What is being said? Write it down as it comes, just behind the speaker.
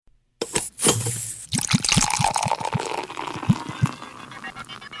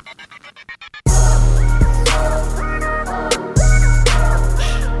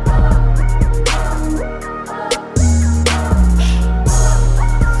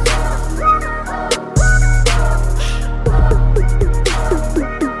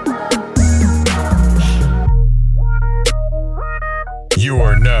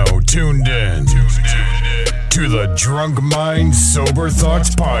Tuned in to the Drunk Mind Sober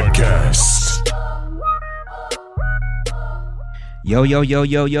Thoughts Podcast.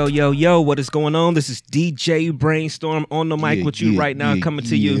 Yo, what is going on? This is DJ Brainstorm on the mic with you right now, coming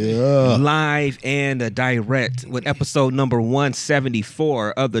to you live and direct with episode number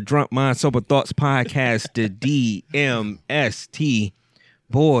 174 of the Drunk Mind Sober Thoughts Podcast, the DMST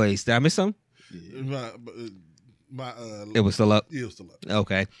boys. Did I miss something? It was still up? It was still up.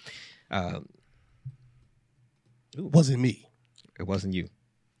 Okay. It wasn't me. It wasn't you.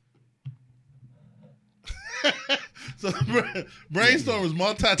 So Brainstorm is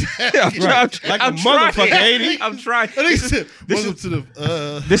multitasking. I'm trying.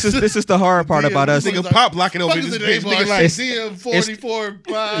 This is the hard part about us. Nigga pop locking over this bitch. Nigga like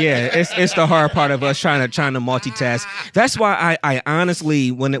DM44. Yeah, it's the hard part of us trying to multitask. That's why I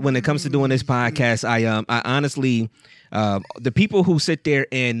honestly, when it comes to doing this podcast, I honestly. The people who sit there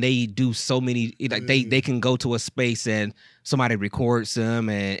and they do so many, like they can go to a space and somebody records them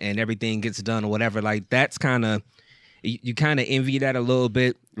and everything gets done or whatever. Like that's kind of, you kind of envy that a little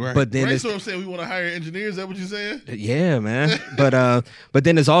bit. Right. But then Brainstorm saying we want to hire engineers. Is that what you're saying? Yeah, man. But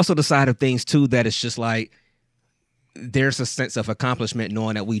then there's also the side of things too that it's just like there's a sense of accomplishment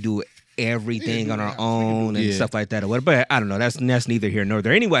knowing that we do everything on our own and stuff like that or whatever. But I don't know. That's neither here nor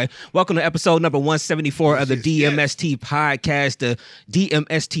there. Anyway, welcome to episode number 174 of the DMST podcast. The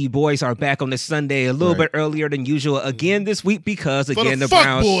DMST boys are back on this Sunday a little bit earlier than usual again this week because again the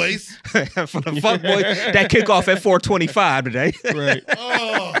Browns boys for the fuck boys that kick off at 4:25 today. right.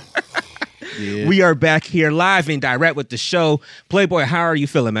 Oh. Yeah. We are back here live and direct with the show. Playboy, how are you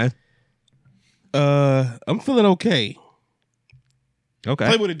feeling, man? I'm feeling okay. Okay.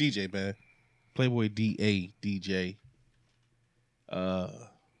 Playboy the DJ, man. Playboy DA DJ.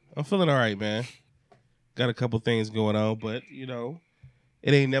 I'm feeling all right, man. Got a couple things going on, but you know,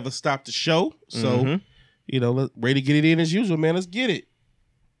 it ain't never stopped the show. So, you know, ready to get it in as usual, man. Let's get it.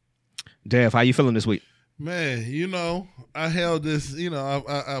 Dev, how you feeling this week? Man, you know, I held this,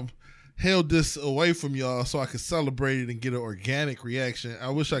 I held this away from y'all so I could celebrate it and get an organic reaction. I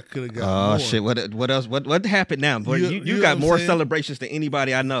wish I could have got more. Oh shit! What else? What happened now? Boy, you got more celebrations than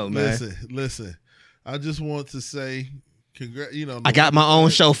anybody I know, man. Listen. I just want to say, I got my own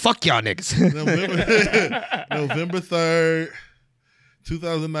show. Fuck y'all niggas. November 3rd,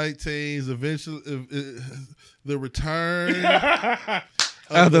 2019 is eventually the return.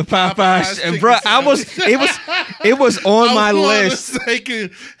 Of the Popeyes, and bro, it was on my list.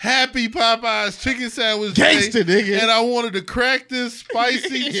 Happy Popeyes chicken sandwich Gangsta day, nigga. and I wanted to crack this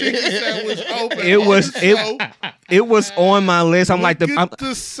spicy chicken sandwich open. It was on my list. I'm like the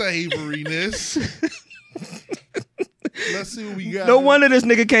savoriness. Let's see what we got. No wonder this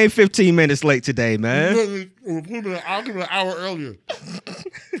nigga came 15 minutes late today, man. We'll put it an hour earlier.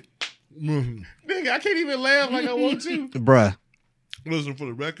 Nigga, I can't even laugh like I want to. Bruh. Listen, for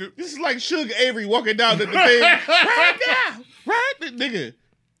the record, This is like Suge Avery walking down the thing. Right now. Right? Nigga.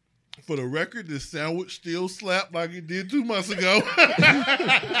 For the record, this sandwich still slapped like it did 2 months ago.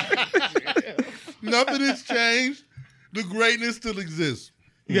 Nothing has changed. The greatness still exists.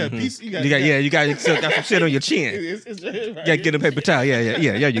 You got a piece. You got still got some shit on your chin. You got to get a paper towel. Yeah,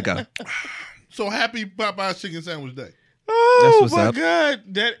 there you go. So happy Popeyes chicken sandwich day. Oh, That's what's my up. God.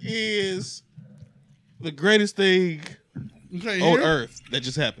 That is the greatest thing on earth that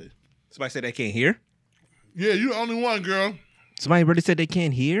just happened. Somebody said they can't hear? Yeah, you're the only one, girl. Somebody really said they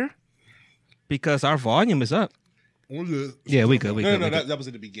can't hear? Because our volume is up. Yeah, we good. No, that was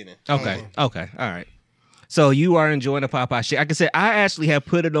at the beginning. Okay, all right. So you are enjoying the Popeye shit. Like I said, I actually have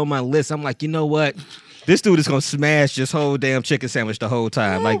put it on my list. I'm like, you know what? This dude is going to smash this whole damn chicken sandwich the whole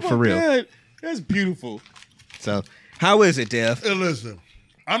time. Like, for real. God. That's beautiful. So, how is it, Dev? Hey, listen,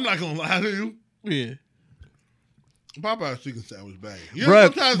 I'm not going to lie to you. Yeah. Popeyes chicken sandwich bang.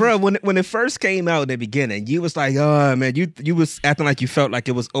 Bro, when it first came out in the beginning, you was like, oh, man, you was acting like you felt like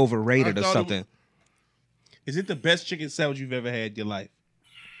it was overrated or something. Is it the best chicken sandwich you've ever had in your life?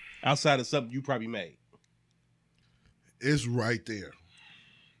 Outside of something you probably made. It's right there.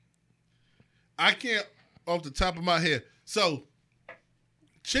 I can't, off the top of my head. So,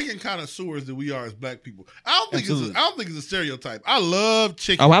 chicken connoisseurs that we are as black people. I don't think it's a stereotype. I love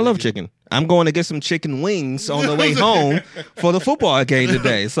chicken. Oh, I love chicken. I'm going to get some chicken wings on the way home for the football game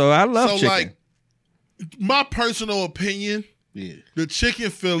today. So I love chicken. Like, My personal opinion, the chicken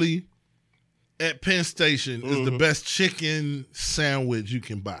Philly at Penn Station is the best chicken sandwich you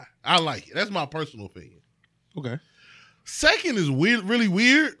can buy. I like it. That's my personal opinion. Okay. Second is weird, really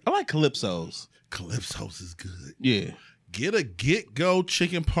weird. I like Calypso's. Calypso's is good. Yeah. Get a Get-Go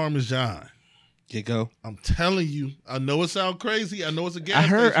chicken parmesan. Get-Go. I'm telling you. I know it sounds crazy. I know it's a gas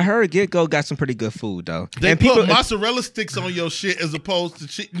I heard Get-Go got some pretty good food though. They and put people, mozzarella sticks on your shit as opposed to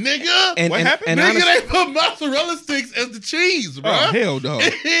cheese. Nigga! and, What happened? And Nigga, honestly, they put mozzarella sticks as the cheese, bro. Oh, hell no.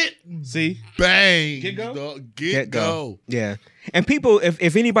 It See? bang. Get-Go? dog. Get-Go. Get-Go. Yeah. And people,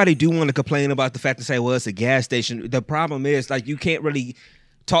 if anybody do want to complain about the fact to say, well, it's a gas station, the problem is like you can't really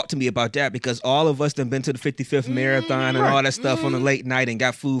talk to me about that because all of us done been to the 55th marathon and all that stuff on a late night and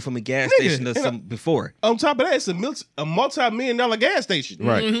got food from a gas station or something before. On top of that, it's a multi-million-dollar gas station.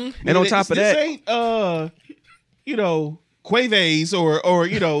 Right. Mm-hmm. And on top of that, this ain't Quaves or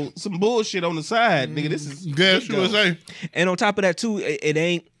some bullshit on the side, nigga. This is Gas USA. and on top of that too,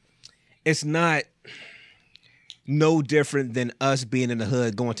 it's not no different than us being in the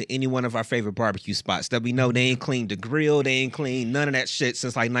hood going to any one of our favorite barbecue spots that we know they ain't cleaned the grill, they ain't cleaned none of that shit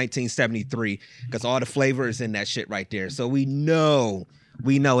since like 1973 because all the flavor is in that shit right there. So we know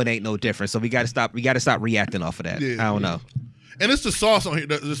it ain't no different. So we got to stop reacting off of that. Yeah. I don't know. And it's the sauce on here,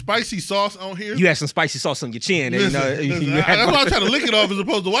 the spicy sauce on here. You had some spicy sauce on your chin. And, Listen, that's why I'm trying to lick it off as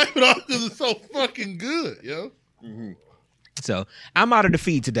opposed to wipe it off because it's so fucking good, yo. So I'm out of the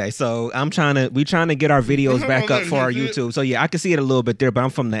feed today. So we trying to get our videos back up for our YouTube. So yeah, I can see it a little bit there, but I'm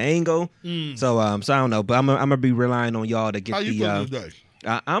from the angle. So I don't know, but I'm gonna be relying on y'all to get How you feeling today?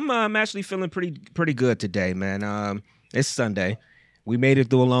 I'm actually feeling pretty good today, man. It's Sunday. We made it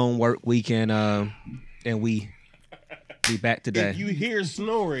through a long work weekend, and we back today. If you hear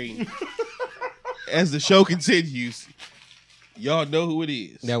snoring as the show continues, y'all know who it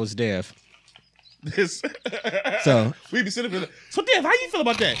is. That was Dev. This. So we be sitting there. So Dev, how you feel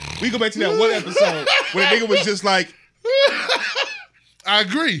about that? We go back to that one episode where the nigga was just like, I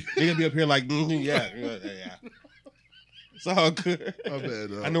agree. nigga be up here like, yeah. It's all good. My bad,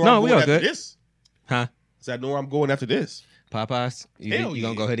 dog. I know where I'm we going all after good. this. Huh? So I know where I'm going after this. Popeyes? You Hell gonna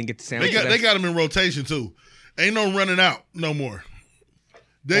yeah. go ahead and get the sandwich? They got them in rotation too. Ain't no running out no more.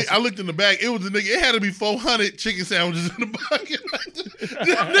 I looked in the bag. It was a nigga. It had to be 400 chicken sandwiches in the bucket.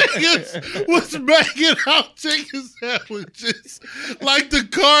 The niggas was bagging out chicken sandwiches like the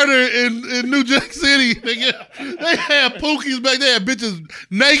Carter in New Jack City. Nigga. They had pookies back there. Bitches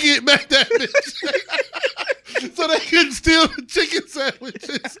naked back there. Bitch. So they couldn't steal the chicken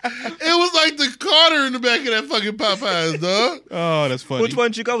sandwiches. It was like the Carter in the back of that fucking Popeyes, dog. Oh, that's funny. Which one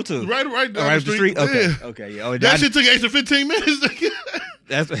did you go to? Right down Right the up street. Okay. Yeah. Okay. Yeah. Oh, That shit took extra 15 minutes. Nigga.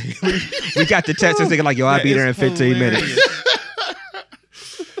 That's we got the text and thinking like, yo, I'll be there in 15 minutes.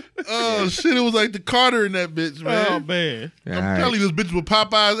 Oh shit! It was like the Carter in that bitch, man. Oh man. I'm telling you, this bitch with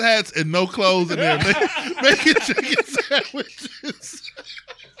Popeyes hats and no clothes in there, making chicken sandwiches.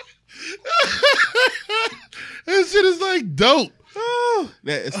 That shit is like dope. Oh,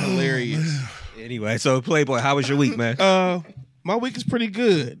 that is hilarious. Anyway, so Playboy, how was your week, man? My week is pretty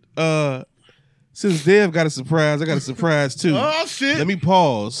good. Since Dev got a surprise, I got a surprise too. Oh shit! Let me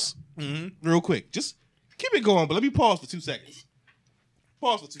pause real quick. Just keep it going, but let me pause for 2 seconds.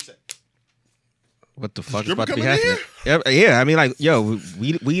 Pause for 2 seconds. What the fuck is Stripper about to be coming in happening? Yeah, I mean, like, yo,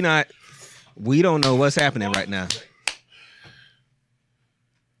 we don't know what's happening right now.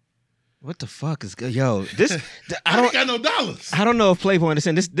 What the fuck is good? Yo, this I ain't got no dollars. I don't know if Playboy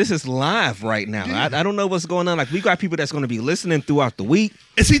understand this is live right now. I don't know what's going on. Like, we got people that's going to be listening throughout the week.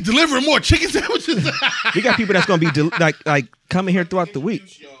 Is he delivering more chicken sandwiches? We got people that's going to be like coming here throughout the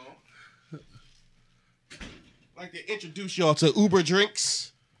week. Like to introduce y'all to Uber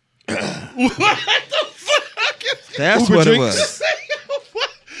Drinks. What the fuck? That's Uber what it drinks. was.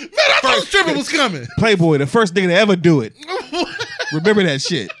 Man, I thought stripper was coming. Playboy, the first nigga to ever do it. Remember that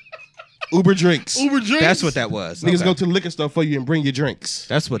shit. Uber Drinks. Uber drinks. That's what that was. Niggas Okay. go to the liquor store for you and bring your drinks.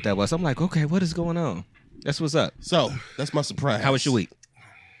 That's what that was. I'm like, okay, what is going on? That's what's up. So that's my surprise. How was your week?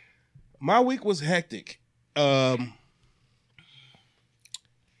 My week was hectic. I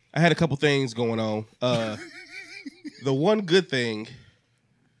had a couple things going on. The one good thing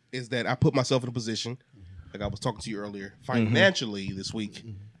is that I put myself in a position, like I was talking to you earlier, financially this week,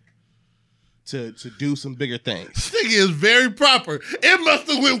 to do some bigger things. This nigga is very proper. It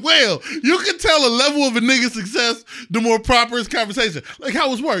must have went well. You can tell a level of a nigga's success the more proper his conversation. Like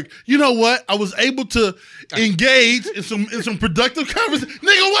how it's work. You know what? I was able to engage in some productive conversation.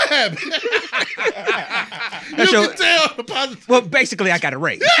 Nigga, what happened? You can tell the positive. Well, basically, I got a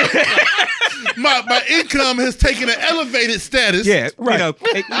raise. My income has taken an elevated status. Yeah, Right.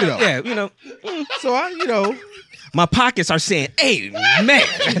 Yeah, So I, my pockets are saying, "Hey, man."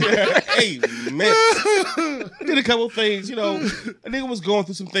 hey man, I did a couple things. A nigga was going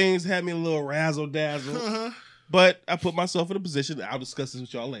through some things, had me a little razzle dazzle. But I put myself in a position. I'll discuss this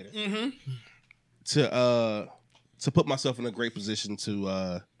with y'all later. To put myself in a great position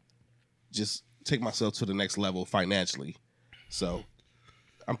to just take myself to the next level financially. So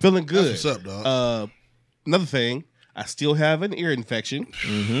I'm feeling good. That's what's up, dog. Another thing, I still have an ear infection.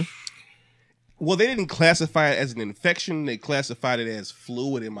 Well, they didn't classify it as an infection. They classified it as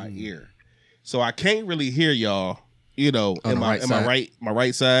fluid in my ear. So I can't really hear y'all, On my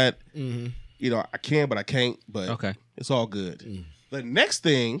right side. I can, but I can't. But Okay. it's all good. The next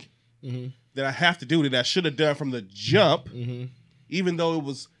thing that I have to do that I should have done from the jump, even though it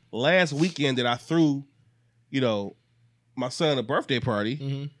was last weekend that I threw, my son a birthday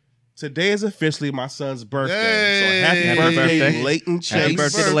party. Today is officially my son's birthday. Hey. So happy birthday, birthday. Leighton Chase Happy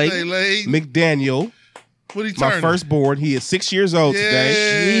birthday to Leighton. Leighton. McDaniel. What he My turning? firstborn. He is 6 years old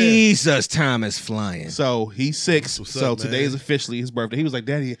today. Jesus, time is flying. So he's 6. What's So up, today man? is officially his birthday. He was like,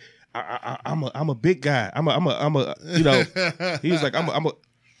 "Daddy, I'm a big guy. I'm a He was like, I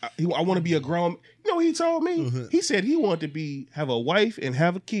want to be a grown." He told me. He said he wanted to have a wife and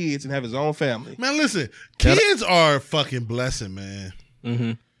have kids and have his own family. Man, listen, kids are a fucking blessing,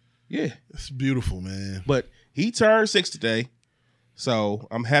 man. Yeah, It's beautiful, man. but he turned 6 today, so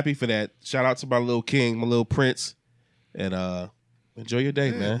I'm happy for that. Shout out to my little king, my little prince, and enjoy your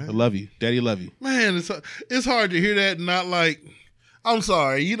day, man. I love you, Daddy. Love you. Man, it's hard to hear that and not like, I'm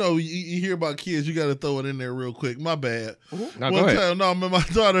sorry. You hear about kids, you got to throw it in there real quick. My bad. No, go ahead. Man, my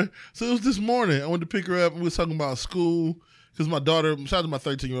daughter, so it was this morning. I went to pick her up and we was talking about school because my daughter, besides my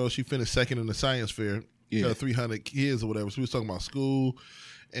 13-year-old, she finished second in the science fair. Yeah. Got 300 kids or whatever. So we was talking about school.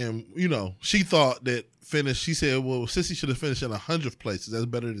 And, she thought that she said, well, Sissy should have finished in 100th place. That's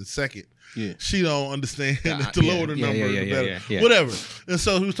better than second. Yeah. She don't understand that the lower the number, the better. Yeah. Whatever. And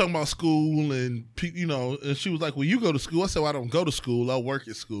so he was talking about school and, and she was like, well, you go to school. I said, well, I don't go to school. I work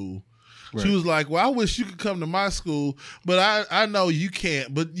at school. Right. She was like, well, I wish you could come to my school, but I know you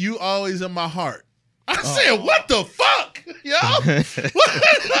can't, but you always in my heart. I said, what the fuck? Yo?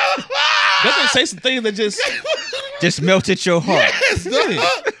 Doesn't say some things that Just melted your heart. Yes,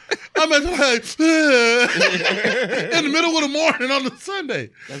 dog. I'm at like, in the middle of the morning on the Sunday.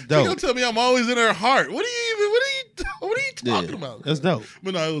 That's She dope. gonna tell me I'm always in her heart. What are you talking about? That's dope.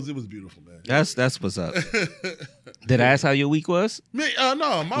 But no, it was beautiful, man. That's what's up. Did I ask how your week was? No,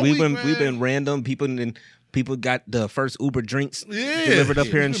 my We've week, been man. random. People got the first Uber drinks Yeah. delivered up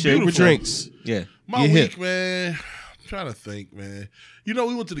here and It's shit. beautiful. Uber drinks. Yeah. My Get week, hip. man. I'm trying to think, man. We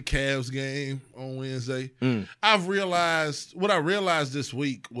went to the Cavs game on Wednesday. Mm. What I realized this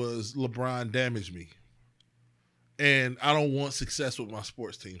week was LeBron damaged me. And I don't want success with my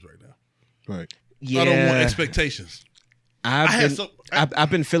sports teams right now. Right. Yeah. I don't want expectations. I've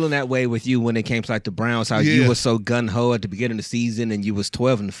been feeling that way with you when it came to like the Browns. How Yeah. you was so gun ho at the beginning of the season, and you was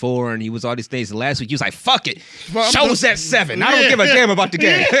 12-4, and you was all these things. And last week you was like, "Fuck it, show us that 7. I don't give a damn about the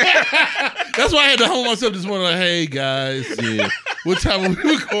game." That's why I had to hold myself this morning. Like, hey guys, what time are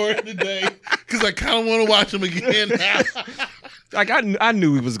we recording today? Because I kind of want to watch them again now. Like I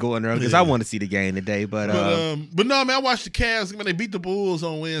knew we was going there because I want to see the game today. But no, man, I watched the Cavs. Man, they beat the Bulls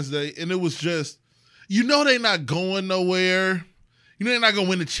on Wednesday, and it was just, they're not going nowhere. They're not going to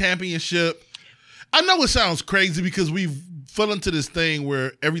win the championship. I know it sounds crazy because we've fell into this thing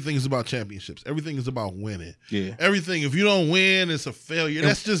where everything is about championships. Everything is about winning. Yeah. Everything. If you don't win, it's a failure.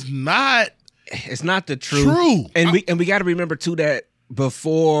 That's just not it's not the truth. true. And we got to remember too that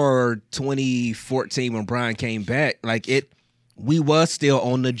before 2014 when Brian came back, we was still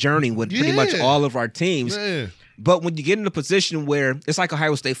on the journey with pretty much all of our teams. Yeah. But when you get in a position where it's like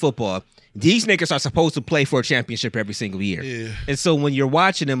Ohio State football, these niggas are supposed to play for a championship every single year. Yeah. And so when you're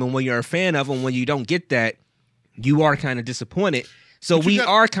watching them and when you're a fan of them, when you don't get that, you are kind of disappointed. So we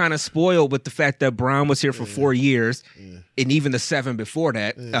are kind of spoiled with the fact that Brown was here for 4 years and even the 7 before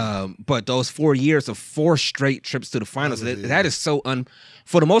that. But those 4 years of 4 straight trips to the finals, that is so,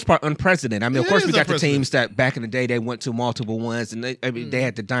 for the most part, unprecedented. I mean, of course, we got the teams that back in the day, they went to multiple ones and they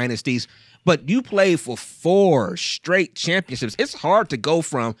had the dynasties. But you played for 4 straight championships. It's hard to go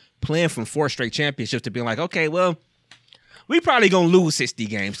from playing from 4 straight championships to being like, okay, well, we probably gonna lose 60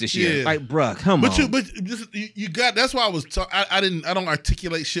 games this year. Yeah. Like, bruh, come on. But you got. That's why I was. I don't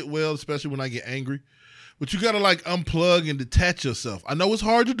articulate shit well, especially when I get angry. But you got to like unplug and detach yourself. I know it's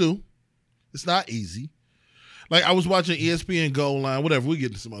hard to do. It's not easy. Like I was watching ESPN Goal Line, whatever. We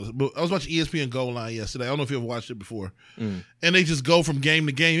get to some other. But I was watching ESPN Goal Line yesterday. I don't know if you ever watched it before. And they just go from game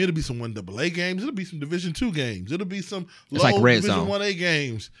to game. It'll be some 1AA games. It'll be some Division II games. It'll be some low like Red Division Zone. 1A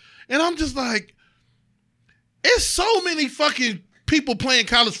games. And I'm just like, it's so many fucking people playing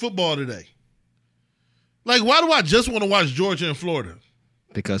college football today. Like, why do I just want to watch Georgia and Florida?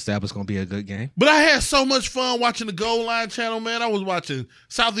 Because that was gonna be a good game. But I had so much fun watching the Goal Line channel, man. I was watching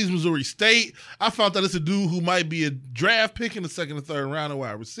Southeast Missouri State. I found out it's a dude who might be a draft pick in the second or third round, a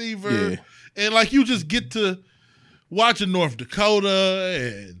wide receiver. Yeah. And like you just get to watching North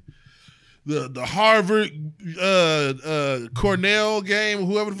Dakota and the Harvard Cornell game,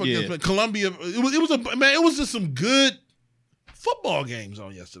 whoever the fuck that's playing, Columbia. It was just some good football games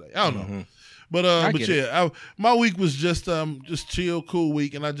on yesterday. I don't know. Mm-hmm. But my week was just chill, cool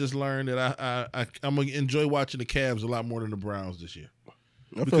week, and I just learned that I'm gonna enjoy watching the Cavs a lot more than the Browns this year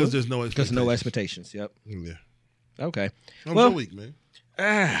because there's no expectations. Because no expectations. Yep. Yeah. Okay. How was your week, man?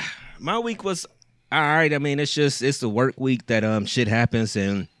 My week was all right. I mean, it's the work week that shit happens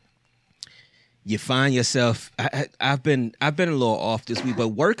and you find yourself. I've been a little off this week, but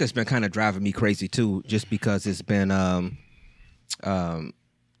work has been kind of driving me crazy too, just because it's been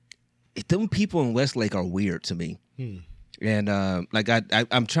them people in Westlake are weird to me. And like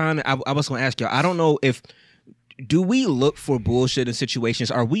I'm trying to, I was going to ask y'all, I don't know do we look for bullshit in situations?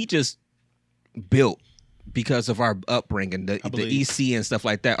 Are we just built because of our upbringing, the EC and stuff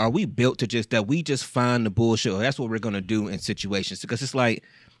like that? Are we built to that we just find the bullshit? Or that's what we're going to do in situations? Because it's like,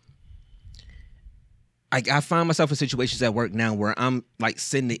 I find myself in situations at work now where I'm like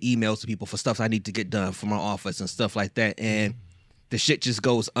sending emails to people for stuff I need to get done for my office and stuff like that. And the shit just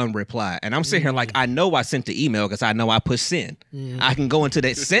goes unreplied. And I'm sitting here like, I know I sent the email because I know I pushed send. I can go into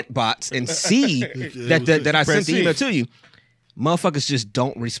that sent box and see that I sent the email to you. Motherfuckers just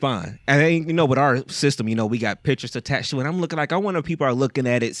don't respond. And then, with our system, we got pictures attached to it. I'm looking like, I wonder if people are looking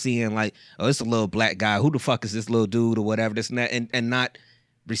at it, seeing like, oh, it's a little black guy. Who the fuck is this little dude or whatever, this and that, and not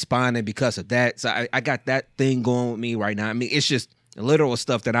responding because of that. So I got that thing going with me right now. I mean, it's just literal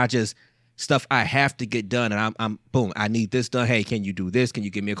stuff that stuff I have to get done, and I'm boom, I need this done. Hey, can you do this? Can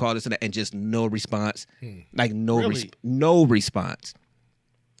you give me a call? This and that, and just no response. Like no response.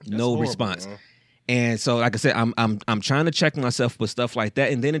 No response. Man. And so, like I said, I'm trying to check myself with stuff like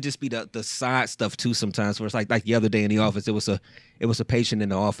that, and then it just be the side stuff too. Sometimes where it's like the other day in the office, it was a patient in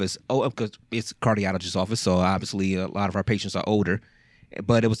the office. Oh, because it's a cardiologist's office, so obviously a lot of our patients are older.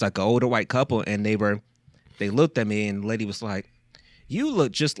 But it was like an older white couple, and they looked at me, and the lady was like, "You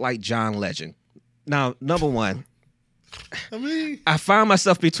look just like John Legend." Now, number one, I find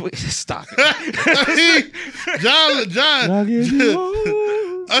myself between. Stop it. John,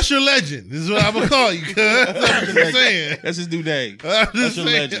 Usher Legend. This is what I'm gonna call you. That's what I'm saying. That's his new name. Usher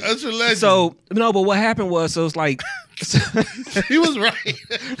Legend. Usher Legend. So no, but what happened was, so it's like he was right.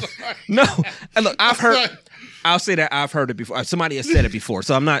 No, and look, I've heard. I'll say that I've heard it before. Somebody has said it before,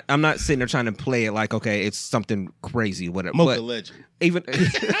 so I'm not sitting there trying to play it like, okay, it's something crazy, whatever. Mocha Legend. Even Mocha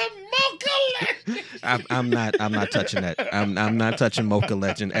Legend. I'm not touching that. I'm not touching Mocha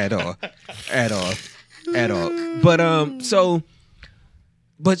Legend at all.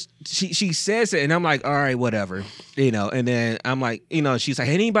 But she says it, and I'm like, all right, whatever, And then I'm like, she's like,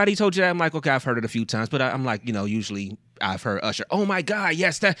 anybody told you that? I'm like, okay, I've heard it a few times, but I'm like, usually I've heard Usher. Oh my God,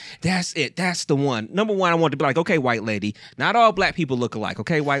 yes, that's it. That's the one. Number one, I want to be like, okay, white lady. Not all black people look alike.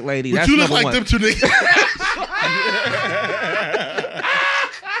 Okay, white lady. But That's you look number like one. them two niggas.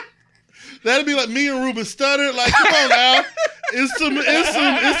 That'd be like me and Ruben Studdard. Like, come on now. It's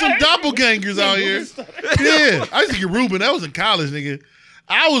some doppelgangers out here. Yeah. I used to get Ruben. That was in college, nigga.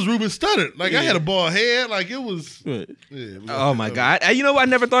 I was Ruben Studdard. Like, I had a bald head. Like, it was. Yeah, oh, my God. I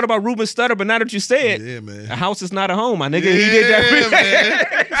never thought about Ruben Studdard, but now that you say it, yeah, man. A house is not a home, my nigga. He did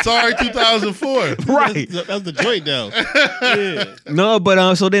that. Man. Sorry, 2004. Right. That's the joint, though. Yeah. No,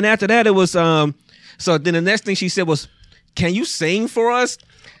 but so then after that, it was, so then the next thing she said was, can you sing for us?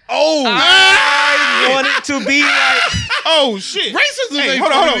 Oh, I wanted to be like, oh shit! Racism ain't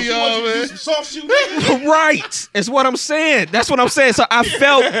hold on. funny, y'all, man. Soft shoe, nigga. Right. That's what I'm saying. That's what I'm saying. So I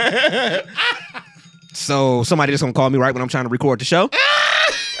felt. So somebody just gonna call me right when I'm trying to record the show.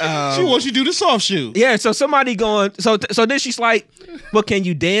 She wants you to do the soft shoe. Yeah. So somebody going. So then she's like, "Well, can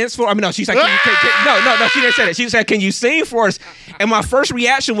you dance for?" I mean, no. She's like, no. She didn't say that. She said, "Can you sing for us?" And my first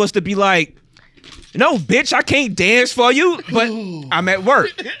reaction was to be like, "No, bitch, I can't dance for you, but I'm at work."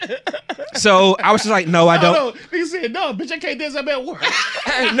 So I was just like, "No, I don't." He said said, no, bitch, I can't dance. I'm at work.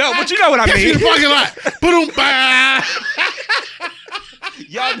 No, but you know what I Catch me in mean. the parking lot. Boom,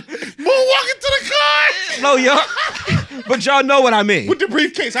 Y'all, moonwalking to the car. no, y'all, but y'all know what I mean. With the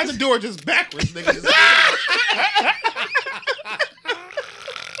briefcase, out the door just backwards, nigga.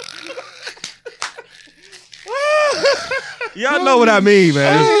 Y'all know what I mean,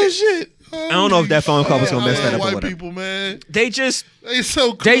 man. Oh, shit. I don't know if that phone call was gonna mess that up or White whatever. people, man. They just, They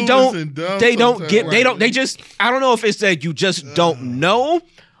so clueless they don't, and dumb they don't sometimes. get, they don't, they just. I don't know if it's that you just don't know,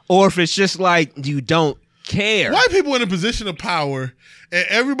 or if it's just like you don't care. White people in a position of power, and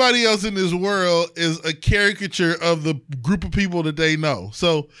everybody else in this world is a caricature of the group of people that they know.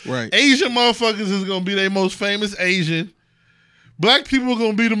 So, Right. Asian motherfuckers is gonna be their most famous Asian. Black people are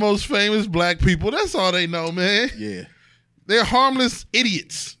gonna be the most famous black people. That's all they know, man. Yeah. They're harmless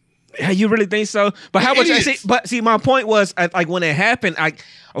idiots. Yeah, you really think so? But how much? Idiots. See, my point was, like when it happened,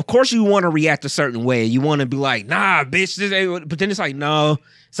 of course you want to react a certain way. You want to be like, nah, bitch. This ain't, but then it's like, no.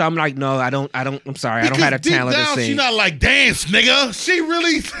 So I'm like, no, I don't. I'm sorry, I don't have the deep talent to down, sing. she not like dance, nigga. She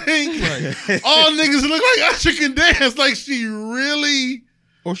really think all niggas look like Usher can dance. Like she really.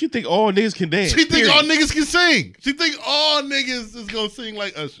 Or she think all niggas can dance. She think period. all niggas can sing. She think all niggas is gonna sing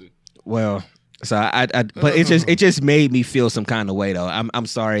like Usher. Well, so but it just made me feel some kind of way though. I'm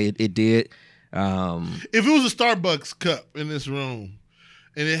sorry, it did. If it was a Starbucks cup in this room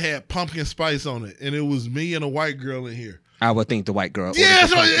and it had pumpkin spice on it, and it was me and a white girl in here, I would think the white girl. yeah, ordered the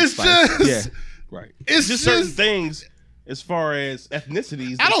so pumpkin it's spice. just, yeah. Right. it's Just certain things as far as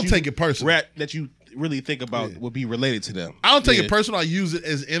ethnicities. I that don't you take it personal. That you really think about would be related to them. I don't take Yeah. it personal. I use it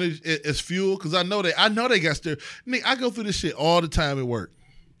as energy, as fuel, because I know they got stir. Nick, I go through this shit all the time at work.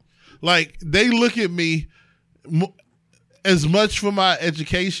 Like they look at me as much for my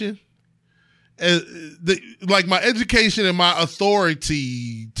education as like my education and my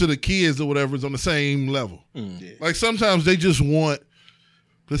authority to the kids or whatever is on the same level. Yeah. Like sometimes they just want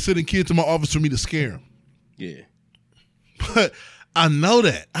to send a kid to my office for me to scare them. Yeah. But I know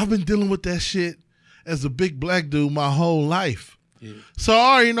that I've been dealing with that shit as a big black dude my whole life. Yeah. So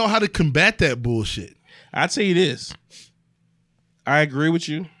I already know how to combat that bullshit. I'll tell you this. I agree with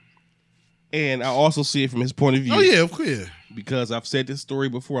you. And I also see it from his point of view. Oh yeah, of course. Because I've said this story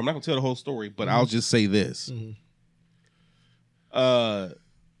before. I'm not going to tell the whole story, but I'll just say this.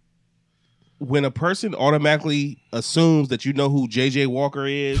 When a person automatically assumes that you know who JJ Walker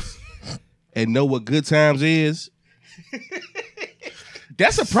is and know what Good Times is,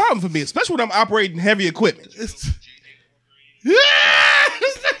 that's a problem for me, especially when I'm operating heavy equipment.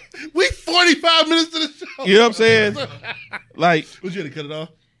 We 45 minutes to the show. You know what I'm saying? Like, Would you have to cut it off?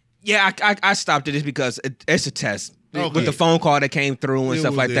 Yeah, I stopped it just because it's a test. Okay. With the phone call that came through and It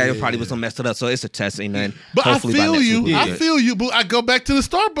stuff was like that, there, it probably yeah. was gonna mess it up. So it's a test, and then But I hopefully by feel next you. week we'll I get it. feel you. But I go back to the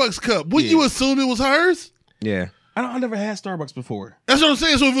Starbucks cup. Wouldn't you assume it was hers? Yeah. I never had Starbucks before. That's what I'm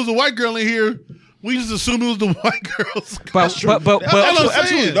saying. So if it was a white girl in here, we just assume it was the white girl's cup. But all I'm saying.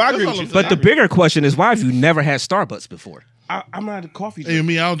 Absolutely. No, I agree That's with you. all but the bigger question is, why have you never had Starbucks before? I'm not a coffee Hey, drinker.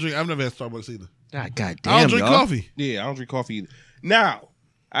 me, I don't drink. I've never had Starbucks either. God damn, I don't drink y'all. coffee. Yeah, I don't drink coffee either. Now,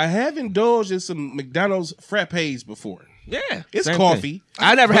 I have indulged in some McDonald's frappes before. Yeah, It's same coffee. thing.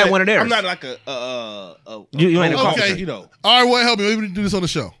 I never had But one of theirs. I'm not like a You ain't a coffee Okay. drinker. you know. All right, well, help me. Maybe we can do this on the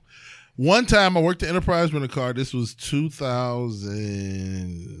show. One time I worked at Enterprise Rent a Car. This was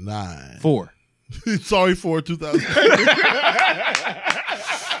 2009. 4. Sorry for 2000.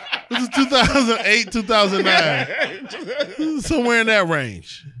 This is 2008, 2009. Somewhere in that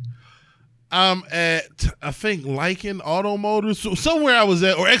range. I'm at, I think, Lycan Auto Motors. So somewhere I was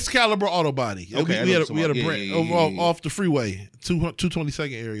at, or Excalibur Auto Body. Okay, we I know had a what you're brand talking about. Yeah. off the freeway,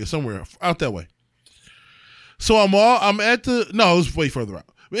 222nd area, somewhere out that way. So I'm at the, no, it was way further out.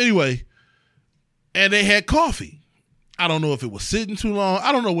 But anyway, and they had coffee. I don't know if it was sitting too long.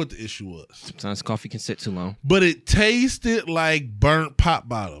 I don't know what the issue was. Sometimes coffee can sit too long. But it tasted like burnt pop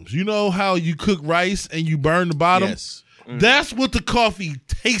bottoms. You know how you cook rice and you burn the bottom? Yes. That's what the coffee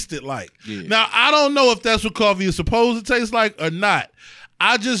tasted like. Yeah. Now, I don't know if that's what coffee is supposed to taste like or not.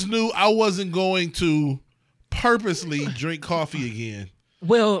 I just knew I wasn't going to purposely drink coffee again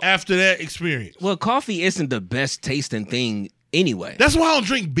Well, after that experience. coffee isn't the best tasting thing anyway. That's why I don't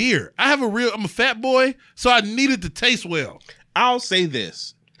drink beer. I'm a fat boy, so I need it to taste well. I'll say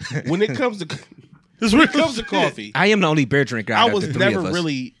this. When it comes to It's when it comes to coffee, I am the only beer drinker. I out of was the three never of us.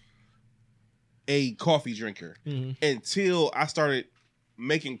 really a coffee drinker until I started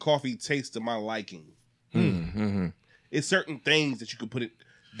making coffee taste to my liking. It's certain things that you can put in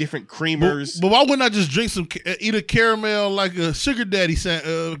different creamers. But why wouldn't I just drink eat a caramel like a sugar daddy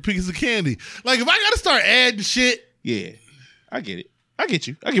piece of candy? Like if I got to start adding shit, Yeah, I get it. I get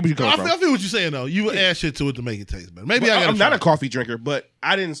you. I get where you're coming from. I feel what you're saying though. You would add shit to it to make it taste better. Maybe I'm not a coffee drinker, but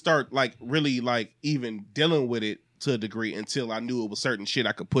I didn't start like really like even dealing with it to a degree until I knew it was certain shit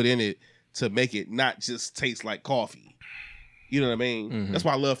I could put in it to make it not just taste like coffee. You know what I mean? Mm-hmm. That's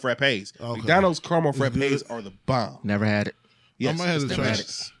why I love frappes. Okay. McDonald's caramel frappes are the bomb. Never had it. Yes, I might have to try it.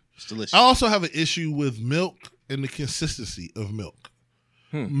 It's delicious. I also have an issue with milk and the consistency of milk.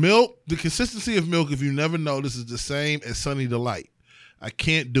 Milk, the consistency of milk, if you never notice, is the same as Sunny Delight. I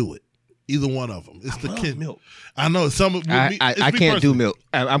can't do it. Either one of them. It's milk. I know some. I can't do milk.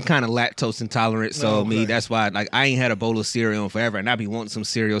 I'm kind of lactose intolerant, so that's why. Like I ain't had a bowl of cereal in forever, and I be wanting some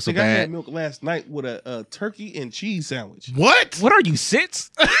cereal so bad. I had milk last night with a turkey and cheese sandwich. What? What are you,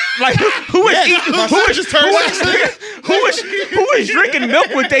 sits? Like who is drinking milk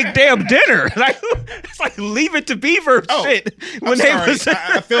with their damn dinner? Like it's like Leave It to Beaver shit. When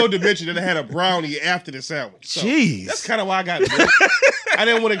I failed to mention that I had a brownie after the sandwich. So jeez, that's kind of why I got milk. I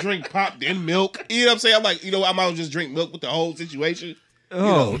didn't want to drink pop then milk. You know what I'm saying? I'm like, I might as well just drink milk with the whole situation.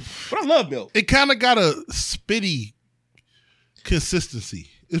 But I love milk. It kind of got a spitty consistency.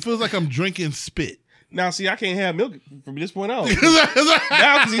 It feels like I'm drinking spit. Now, see, I can't have milk from this point on. Now,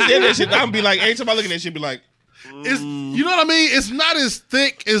 because he said that shit, I'm gonna be like, every time I look at that shit, be like, it's, you know what I mean? It's not as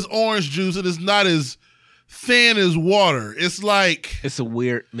thick as orange juice, and it's not as thin as water. It's like it's a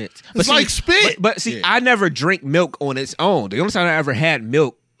weird mix. It's like spit. But see, I never drink milk on its own. The only time I ever had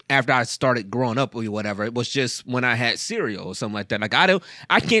milk after I started growing up or whatever, it was just when I had cereal or something like that. Like I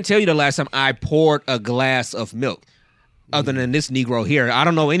can't tell you the last time I poured a glass of milk. Other than this Negro here, I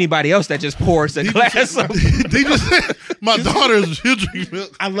don't know anybody else that just pours a glass of milk. My daughter, she'll drink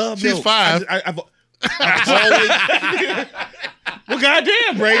milk. I love She's milk. 5. I've always. Well,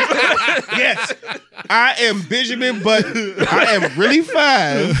 goddamn, Ray. Yes, I am Benjamin, but I am really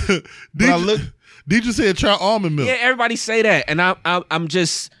 5. Did you say try almond milk? Yeah, everybody say that, and I'm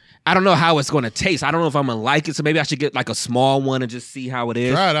just. I don't know how it's going to taste. I don't know if I'm going to like it, so maybe I should get like a small one and just see how it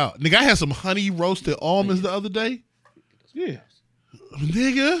is. Try it out. Nigga, I had some honey roasted almonds the other day. Yeah.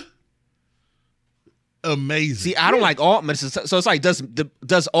 Nigga. Amazing. See, I don't like almonds. So it's like,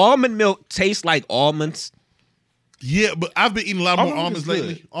 does almond milk taste like almonds? Yeah, but I've been eating a lot more almonds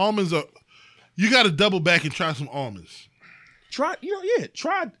lately. Almonds are, you got to double back and try some almonds. Try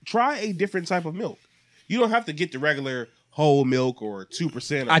a different type of milk. You don't have to get the regular whole milk or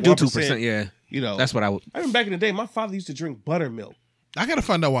 2%. Or I do 2%, yeah. That's what I would. I remember back in the day, my father used to drink buttermilk. I got to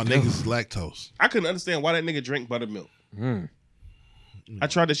find out why niggas is lactose. I couldn't understand why that nigga drank buttermilk. I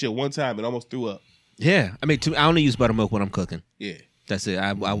tried that shit one time and almost threw up. Yeah, I mean, I only use buttermilk when I'm cooking. Yeah, that's it.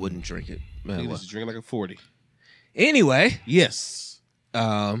 I wouldn't drink it. You just drink like a 40. Anyway, yes.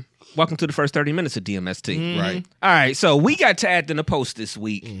 Welcome to the first 30 minutes of DMST. Mm-hmm. Right. All right. So we got tagged in a post this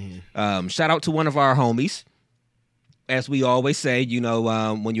week. Mm-hmm. Shout out to one of our homies. As we always say,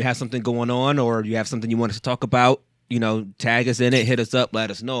 when you have something going on or you have something you want us to talk about, tag us in it, hit us up, let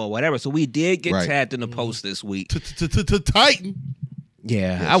us know, or whatever. So we did get tagged in the post this week. Titan.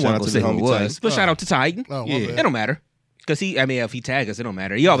 Yeah, I wasn't gonna say who it was, but shout out to Titan. Yeah, it don't matter because if he tag us, it don't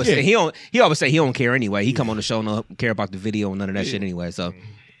matter. He always say he don't care anyway. He come on the show and don't care about the video and none of that shit anyway. So,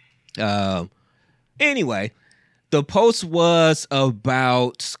 anyway, the post was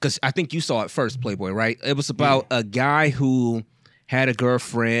about, because I think you saw it first, Playboy, right? It was about a guy who had a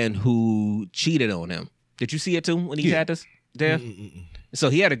girlfriend who cheated on him. Did you see it too when he tagged us there? So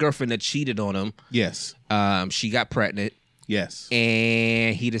he had a girlfriend that cheated on him. Yes. She got pregnant. Yes.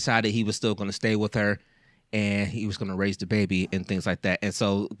 And he decided he was still going to stay with her and he was going to raise the baby and things like that. And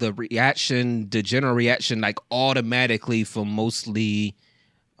so the general reaction, like automatically from mostly,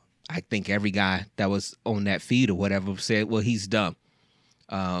 I think every guy that was on that feed or whatever said, well, he's dumb.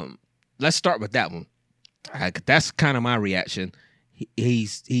 Let's start with that one. That's kind of my reaction.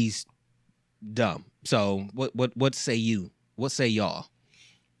 He's dumb. So what say you? What say y'all?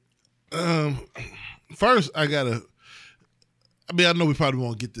 First, I know we probably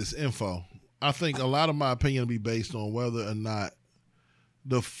won't get this info. I think a lot of my opinion will be based on whether or not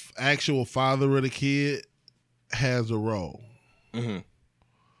the actual father of the kid has a role. Mm-hmm.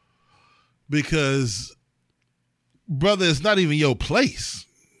 Because, brother, it's not even your place.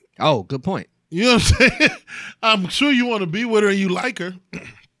 Oh, good point. You know what I'm saying? I'm sure you want to be with her and you like her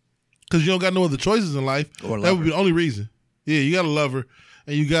because you don't got no other choices in life. That would be the only reason. Yeah, you got to love her.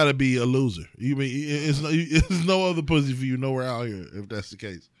 And you got to be a loser. You mean it's no other pussy for you nowhere out here if that's the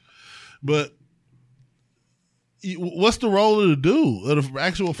case. But what's the role of the dude, of the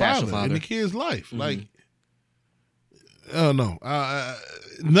actual father in the kid's life? Mm-hmm. Like, I don't know.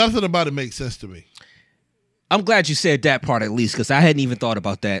 Nothing about it makes sense to me. I'm glad you said that part at least, because I hadn't even thought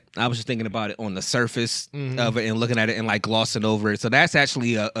about that. I was just thinking about it on the surface of it and looking at it and like glossing over it. So that's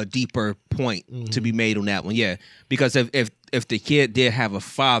actually a deeper point to be made on that one. Yeah, because if the kid did have a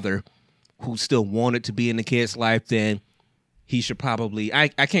father who still wanted to be in the kid's life, then he should probably, I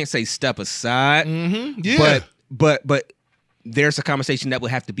can't say step aside, Yeah. but there's a conversation that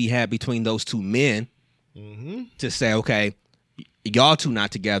would have to be had between those two men to say, okay, y'all two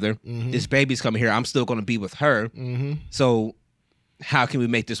not together. This baby's coming here. I'm still going to be with her. So how can we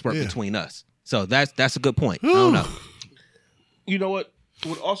make this work between us? So that's a good point. I don't know. You know what?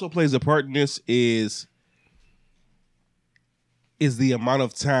 What also plays a part in this is the amount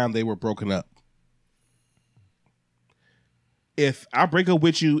of time they were broken up. If I break up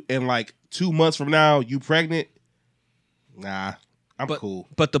with you and like 2 months from now you pregnant, nah, I'm cool.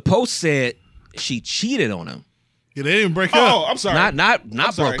 But the post said she cheated on him. Yeah, they didn't break up. Oh, I'm sorry. Not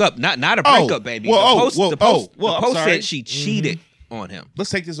broke up. Not a breakup, baby. The post said she cheated on him.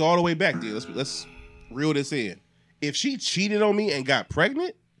 Let's take this all the way back, dude. Let's reel this in. If she cheated on me and got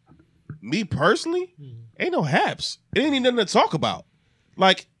pregnant, me personally, ain't no haps. It ain't even nothing to talk about.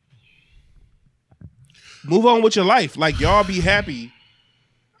 Like, move on with your life. Like, y'all be happy.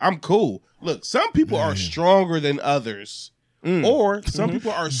 I'm cool. Look, some people are stronger than others. Or some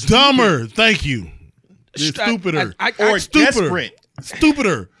people are dumber. Thank you. They're stupider. Or stupider. desperate.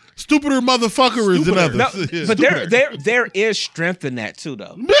 Stupider motherfuckers than others. No, but there is strength in that too,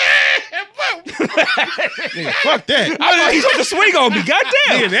 though. Nigga, fuck that. I thought he's going to swing on me. Goddamn.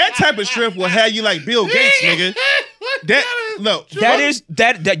 Nigga, that type of strength will have you like Bill Gates, nigga.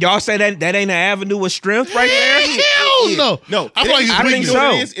 That y'all say that ain't an avenue of strength right there. Hell no. No, I don't think you know so.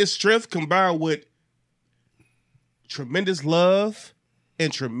 what it is? It's strength combined with tremendous love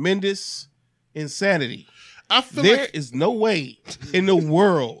and tremendous insanity. I feel There is no way in the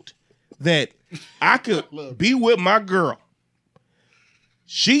world that I could be with my girl,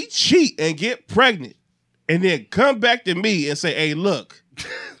 she cheat and get pregnant, and then come back to me and say, "Hey, look,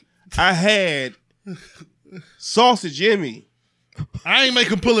 I had sausage in me. I ain't make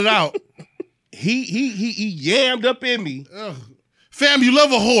him pull it out. He yammed up in me." Ugh. Fam, you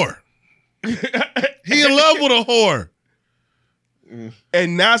love a whore. He in love with a whore.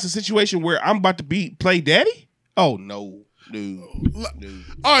 And now it's a situation where I'm about to play daddy? Oh, no, dude.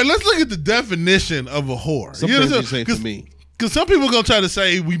 All right, let's look at the definition of a whore. Some things you say to me. Because some people are going to try to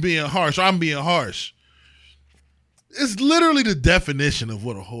say we being harsh, or I'm being harsh. It's literally the definition of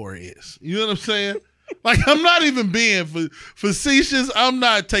what a whore is. You know what I'm saying? Like, I'm not even being facetious. I'm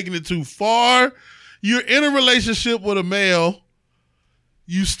not taking it too far. You're in a relationship with a male.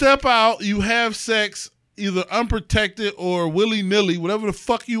 You step out, you have sex, either unprotected or willy-nilly, whatever the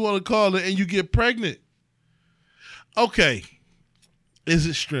fuck you want to call it, and you get pregnant. Okay. Is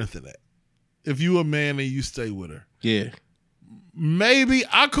it strength in that? If you a man and you stay with her. Yeah. Maybe.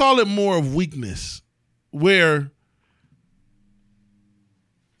 I call it more of weakness, where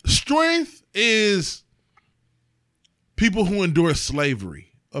strength is people who endure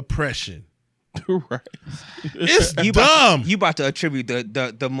slavery, oppression. Right. It's dumb. You about to attribute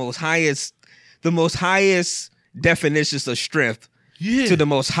the most highest definitions of strength to the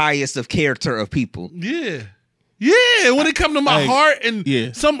most highest of character of people. Yeah. Yeah, when it comes to my heart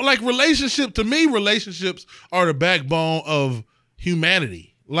and some like relationship, to me, relationships are the backbone of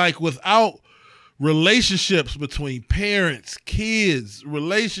humanity. Like, without relationships between parents, kids,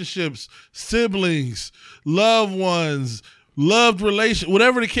 relationships, siblings, loved ones, loved relation,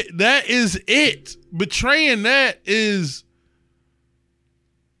 whatever the case, that is it. Betraying that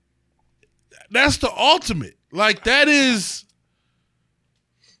that's the ultimate. Like, that's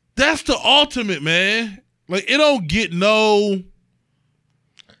the ultimate, man. Like, it don't get no.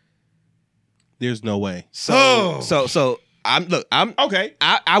 There's no way. So I'm okay.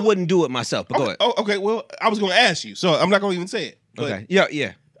 I wouldn't do it myself, but go ahead. Oh, okay. Well, I was going to ask you, so I'm not going to even say it. But, Okay.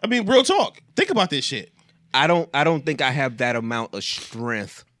 Yeah. I mean, real talk. Think about this shit. I don't think I have that amount of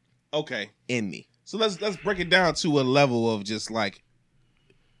strength Okay. in me. So let's break it down to a level of just like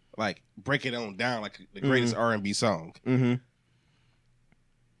break it on down like the greatest R&B song. Mm-hmm.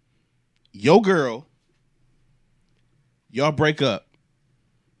 Yo girl, y'all break up.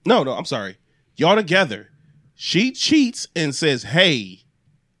 No, I'm sorry. Y'all together. She cheats and says, "Hey,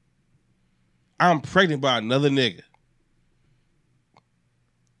 I'm pregnant by another nigga."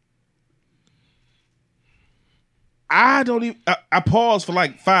 I pause for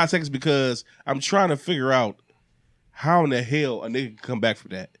like 5 seconds because I'm trying to figure out how in the hell a nigga can come back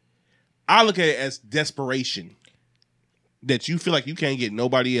from that. I look at it as desperation. That you feel like you can't get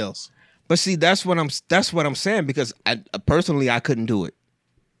nobody else. But see, that's what I'm saying, because I personally couldn't do it.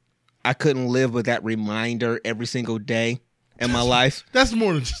 I couldn't live with that reminder every single day in my life. That's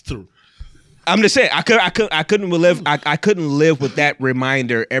more than just true. I'm just saying I couldn't live with that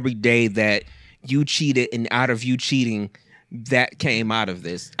reminder every day that you cheated, and out of you cheating, that came out of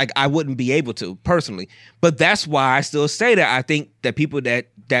this. Like, I wouldn't be able to personally. But that's why I still say that I think that people that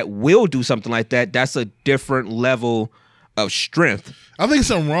will do something like that, that's a different level of strength. I think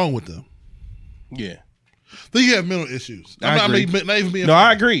something wrong with them. Yeah. I think you have mental issues. I agree. Not even being No,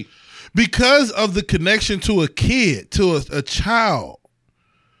 I agree. because of the connection to a kid, to a child.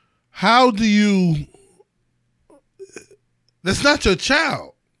 How do you? That's not your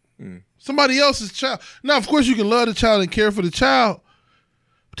child. Somebody else's child. Now, of course, you can love the child and care for the child,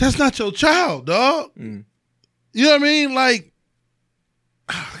 but that's not your child, dog. You know what I mean? Like,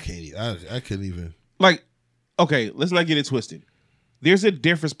 I couldn't even. Like, okay, let's not get it twisted. There's a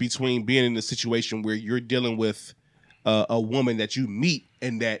difference between being in a situation where you're dealing with a woman that you meet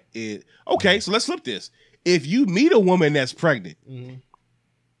and that is okay. So let's flip this. If you meet a woman that's pregnant and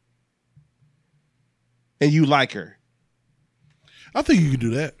you like her, I think you can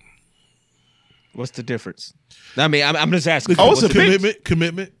do that. What's the difference? I mean, I'm just asking. Oh, it's a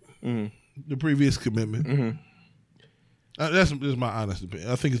commitment. The previous commitment. That's my honest opinion.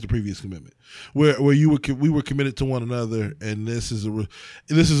 I think it's the previous commitment where we were committed to one another, and this is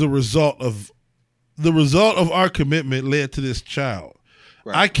a result of our commitment led to this child.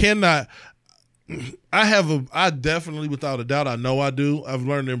 Right. I definitely, without a doubt, I know I do. I've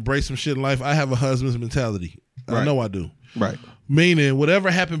learned to embrace some shit in life. I have a husband's mentality. Right. I know I do. Right. Meaning,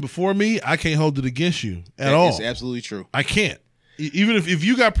 whatever happened before me, I can't hold it against you at all. It's absolutely true. I can't. Even if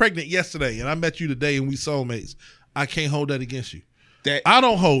you got pregnant yesterday and I met you today and we soulmates, I can't hold that against you. I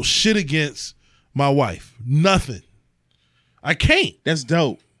don't hold shit against my wife. Nothing. I can't. That's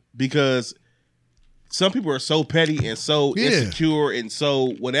dope because some people are so petty and so insecure and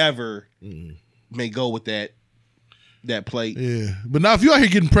so whatever may go with that plate. Yeah. But now if you out here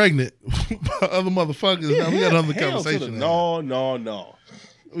getting pregnant by other motherfuckers, now we got another conversation. No.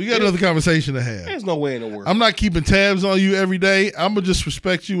 We got another conversation to have. There's no way in the world. I'm not keeping tabs on you every day. I'm going to just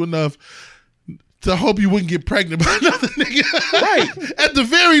respect you enough to hope you wouldn't get pregnant by another nigga. Right. At the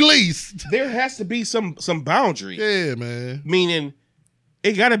very least. There has to be some boundary. Yeah, man. Meaning,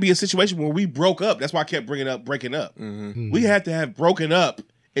 it got to be a situation where we broke up. That's why I kept bringing up breaking up. We had to have broken up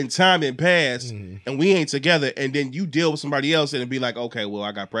in time and past, and we ain't together, and then you deal with somebody else and it'd be like, okay, well,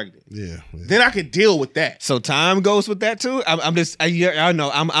 I got pregnant. Yeah. Then I could deal with that. So time goes with that too. I know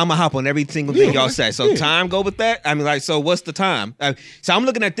I'm a hop on every single thing y'all say. So time go with that. I mean, like, so what's the time? So I'm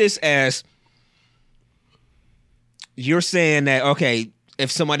looking at this as you're saying that, okay,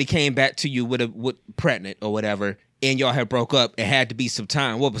 if somebody came back to you with pregnant or whatever, and y'all had broke up, it had to be some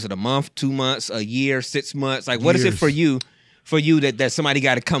time. What was it? A month, 2 months, a year, 6 months? Like, what is it for you? For you that somebody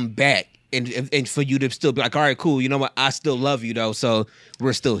got to come back and for you to still be like, all right, cool. You know what? I still love you though, so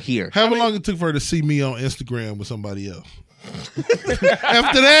we're still here. How long it took for her to see me on Instagram with somebody else?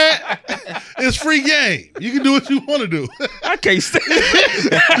 After that, it's free game. You can do what you want to do. I can't stay.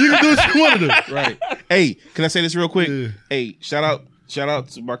 You can do what you want to do. Right. Hey, can I say this real quick? Yeah. Hey, shout out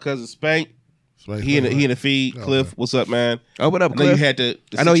to my cousin Spank. He in the feed. Oh, Cliff, man. What's up, man? Oh, what up, I know Cliff? you had the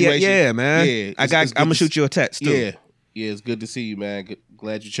I know, situation. yeah, man. Yeah, I'm gonna shoot you a text too. Yeah, it's good to see you, man.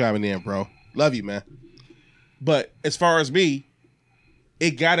 Glad you're chiming in, bro. Love you, man. But as far as me,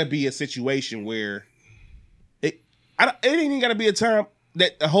 it gotta be a situation where it ain't even gotta be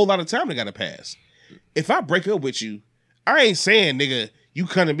a whole lot of time that gotta pass. If I break up with you, I ain't saying, nigga, you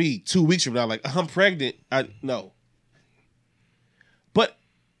come to me 2 weeks from now like I'm pregnant. No. But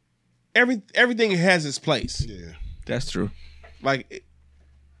everything has its place. Yeah. That's true. Like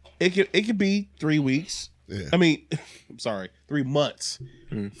it could be 3 weeks. Yeah. I mean, I'm sorry, 3 months,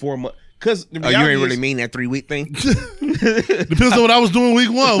 4 months. Because you ain't really mean that 3 week thing. Depends on what I was doing week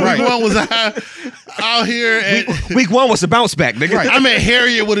one. Right. Week one was out here. And, Week one was the bounce back, nigga. right. I met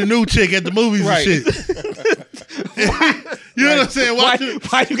Harriet with a new chick at the movies Right. and shit. You know what I'm saying?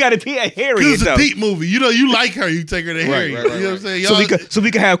 Why you gotta be a Harriet It's a though? deep movie. You know, you like her. You take her to Harriet. right, You know what I'm saying? So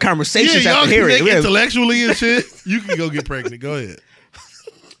we can have conversations y'all after can Harriet. connect intellectually and shit. You can go get pregnant. Go ahead.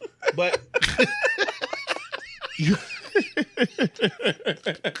 But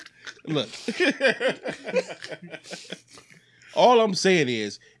look, all I'm saying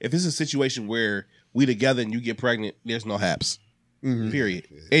is, if this is a situation where we together and you get pregnant, there's no haps. Period.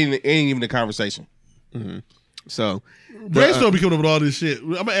 Ain't even a conversation. So Brainstorm be coming up with all this shit.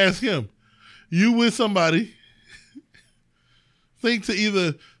 I'm gonna ask him. You with somebody? Think to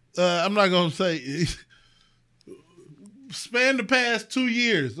either. I'm not gonna say. Span the past 2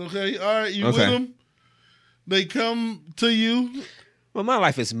 years. Okay. All right. You with them? They come to you. Well, my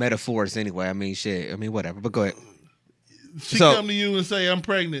life is metaphors anyway. I mean, shit. I mean, whatever. But go ahead. She come to you and say, I'm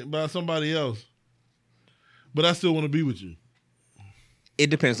pregnant by somebody else, but I still want to be with you. It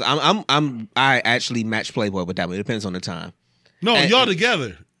depends. I actually match Playboy with that one. It depends on the time. No, y'all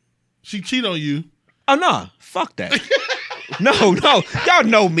together. She cheat on you. Oh no, fuck that. No, y'all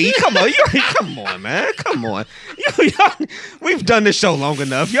know me. Come on, man. Come on. Y'all, we've done this show long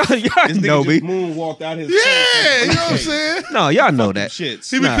enough. Y'all know me. Moonwalked out his Yeah, you know what I'm saying? No, y'all know that. Shit.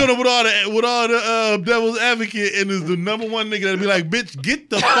 He be coming up with all the devil's advocate and is the number one nigga that'd be like, bitch, get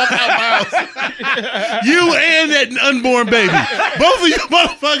the fuck out of my house. You and that unborn baby. Both of you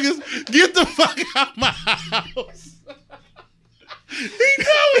motherfuckers, get the fuck out of my house. He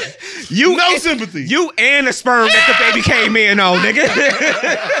know it. No sympathy. You and the sperm that the baby came in on, nigga.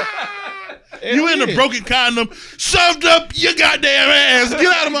 You in a broken condom, shoved up your goddamn ass. Get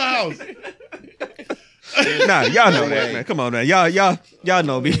out of my house. Nah, y'all know that, man. Come on, man. Y'all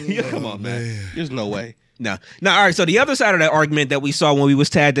know me. Come on, man. There's no way. No. Now, all right. So the other side of that argument that we saw when we was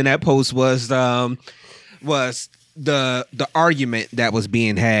tagged in that post was the argument that was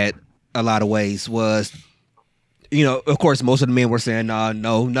being had a lot of ways was, you know, of course, most of the men were saying,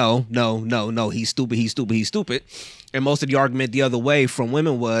 no, he's stupid. And most of the argument the other way from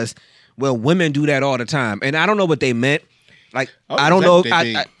women was, well, women do that all the time. And I don't know what they meant. Like, I don't know.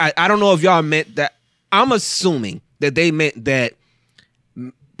 I don't know if y'all meant that. I'm assuming that they meant that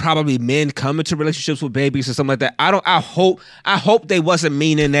probably men come into relationships with babies or something like that. I hope they wasn't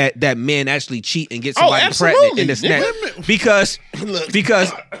meaning that men actually cheat and get somebody pregnant in this net. Because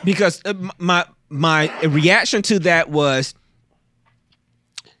my reaction to that was,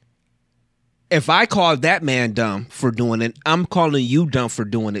 if I call that man dumb for doing it, I'm calling you dumb for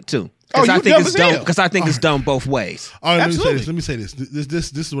doing it too. Because I think it's dumb. Because I think it's dumb both ways. All right, let me say this.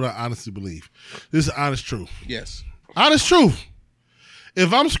 This is what I honestly believe. This is honest truth. Yes, honest truth.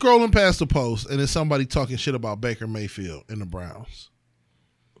 If I'm scrolling past a post and there's somebody talking shit about Baker Mayfield and the Browns,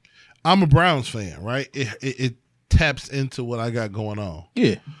 I'm a Browns fan, right? It taps into what I got going on.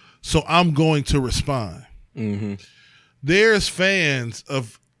 Yeah. So I'm going to respond. Mm-hmm. There's fans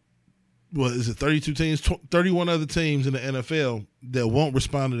of, what is it, 32 teams, 31 other teams in the NFL that won't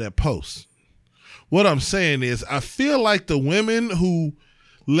respond to that post. What I'm saying is, I feel like the women who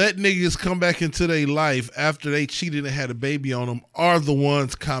let niggas come back into their life after they cheated and had a baby on them are the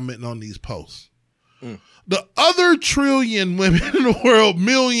ones commenting on these posts. Mm. The other trillion women in the world,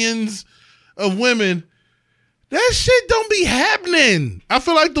 millions of women, that shit don't be happening. I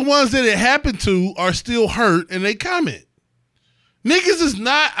feel like the ones that it happened to are still hurt and they comment. Niggas is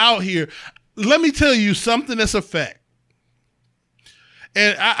not out here. Let me tell you something that's a fact.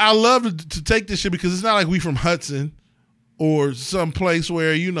 And I love to take this shit because it's not like we from Hudson or some place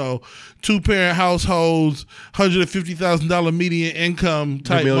where, you know, 2-parent households, $150,000 median income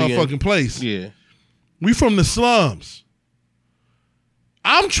type motherfucking place. Yeah. We from the slums.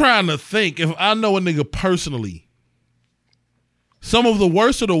 I'm trying to think if I know a nigga personally. Some of the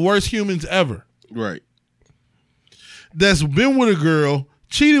worst of the worst humans ever. Right. That's been with a girl,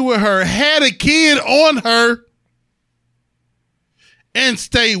 cheated with her, had a kid on her, and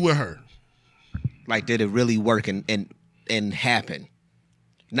stayed with her. Like, did it really work and happen?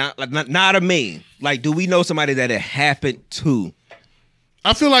 Not a me. Like, do we know somebody that it happened to?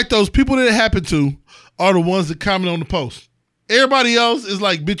 I feel like those people that it happened to are the ones that comment on the post. Everybody else is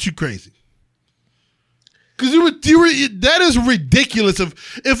like, bitch, you crazy. Because that is ridiculous.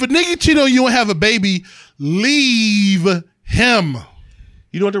 If a nigga cheat on you and have a baby, leave him.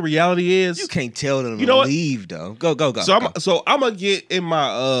 You know what the reality is? You can't tell them to leave, though. Go. So I'm gonna get in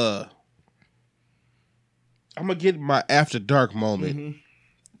my I'm gonna get my after dark moment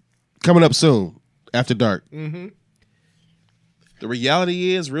coming up soon. After dark. Mm-hmm. The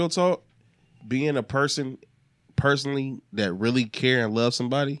reality is, real talk, being a person personally that really care and love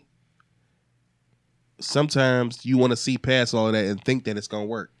somebody, sometimes you want to see past all of that and think that it's gonna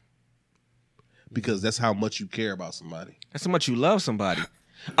work because that's how much you care about somebody. That's how much you love somebody.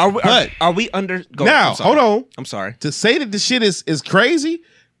 Are we under? Now, hold on. I'm sorry. To say that this shit is crazy.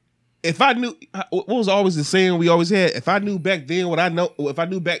 If I knew, what was always the saying we always had? If I knew back then what I know, if I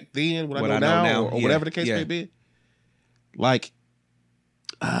knew back then what I know now, or whatever the case may be, like,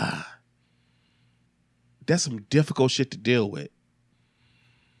 that's some difficult shit to deal with.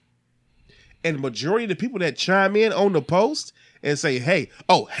 And the majority of the people that chime in on the post and say, hey,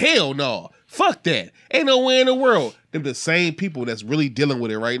 oh, hell no, fuck that, ain't no way in the world, them the same people that's really dealing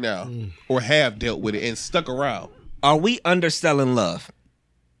with it right now or have dealt with it and stuck around. Are we underselling love?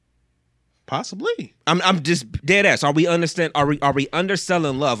 Possibly. I'm just dead ass. Are we underselling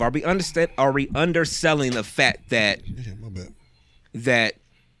love? Are we underselling the fact that yeah, my bad. that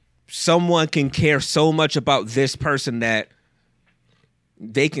someone can care so much about this person that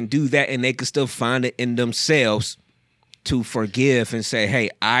they can do that and they can still find it in themselves to forgive and say,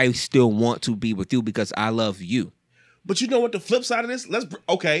 hey, I still want to be with you because I love you. But you know what the flip side of this?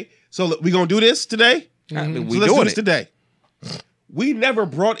 So we're going to do this today? I mean, So let's do this today. We never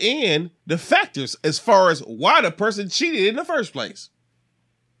brought in the factors as far as why the person cheated in the first place.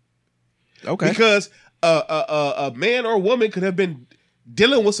 Okay. Because a man or woman could have been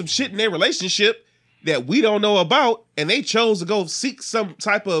dealing with some shit in their relationship that we don't know about, and they chose to go seek some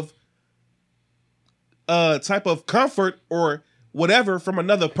type of comfort or whatever from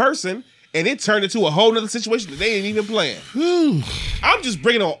another person, and it turned into a whole nother situation that they ain't even plan. I'm just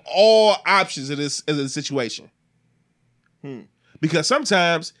bringing on all options in this situation. Because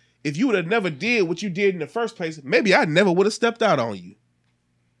sometimes if you would have never did what you did in the first place, maybe I never would have stepped out on you.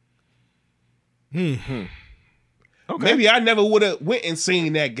 Okay. Maybe I never would have went and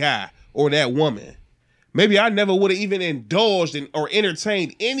seen that guy or that woman. Maybe I never would have even indulged in or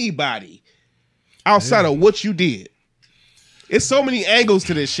entertained anybody outside of what you did. It's so many angles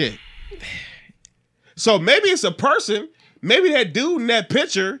to this shit. So maybe it's a person, maybe that dude in that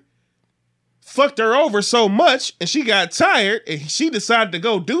picture fucked her over so much and she got tired and she decided to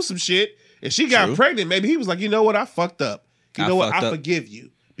go do some shit and she got pregnant. Maybe he was like, you know what? I fucked up. You know what? I forgive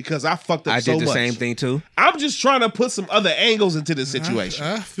you because I fucked up so much. I did the same thing too. I'm just trying to put some other angles into this situation.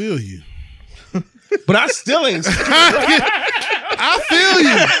 I feel you. But I still ain't. I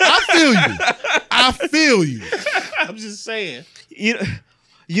feel you. I'm just saying.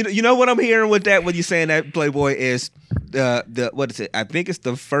 You know what I'm hearing with that when you're saying that, Playboy, is the what is it? I think it's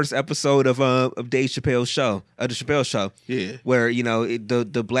the first episode of Dave Chappelle's show, the Chappelle Show. Yeah. Where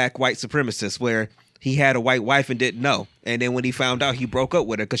the black white supremacist, where he had a white wife and didn't know, and then when he found out, he broke up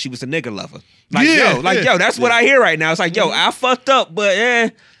with her because she was a nigger lover. Yo, that's what I hear right now. It's like, yo, I fucked up,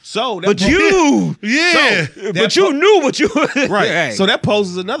 but So, but you, but you knew what you right. Hey. So that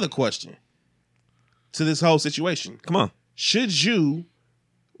poses another question to this whole situation. Come on, should you,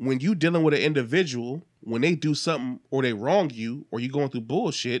 when you dealing with an individual, when they do something or they wrong you or you going through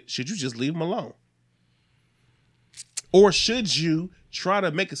bullshit, should you just leave them alone, or should you try to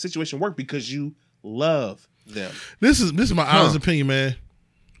make a situation work because you love them? This is my honest opinion, man.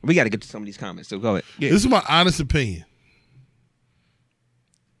 we got to get to some of these comments. So go ahead. Yeah. This is my honest opinion.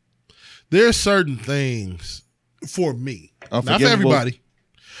 There are certain things for me, not for everybody,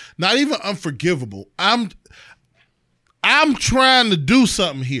 not even unforgivable. I'm trying to do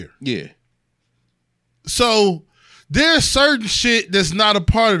something here. Yeah. So there's certain shit that's not a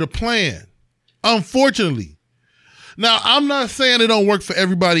part of the plan, unfortunately. Now, I'm not saying it don't work for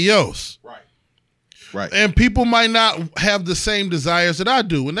everybody else. Right. Right. And people might not have the same desires that I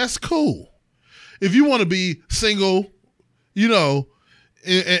do, and that's cool. If you want to be single, you know,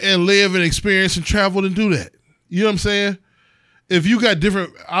 and live and experience and travel, and do that. You know what I'm saying? If you got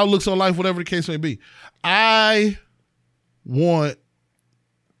different outlooks on life, whatever the case may be. I want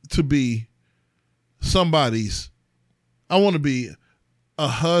to be I want to be a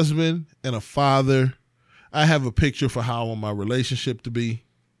husband and a father. I have a picture for how I want my relationship to be.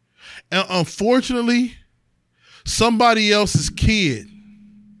 And unfortunately, somebody else's kid.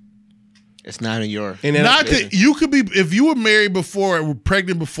 It's not in your. Not that you could be, if you were married before, or were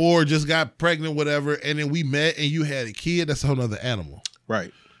pregnant before, just got pregnant, whatever, and then we met and you had a kid, that's a whole other animal.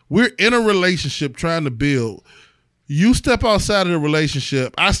 Right. We're in a relationship trying to build. You step outside of the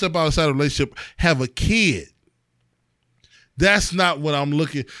relationship, I step outside of the relationship, have a kid. That's not what I'm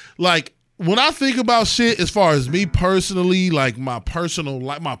looking like. When I think about shit as far as me personally, like my personal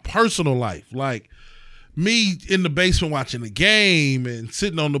life, like me in the basement watching the game and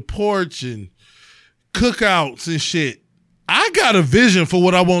sitting on the porch and cookouts and shit, I got a vision for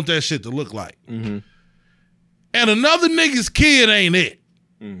what I want that shit to look like. Mm-hmm. And another nigga's kid ain't it.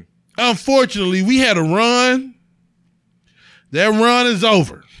 Mm. Unfortunately, we had a run. That run is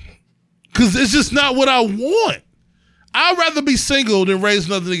over. Because it's just not what I want. I'd rather be single than raise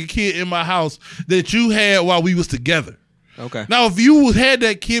another nigga kid in my house that you had while we was together. Okay. Now, if you had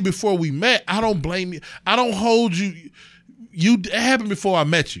that kid before we met, I don't blame you. I don't hold you. It happened before I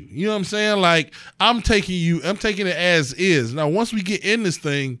met you. You know what I'm saying? Like, I'm taking it as is. Now, once we get in this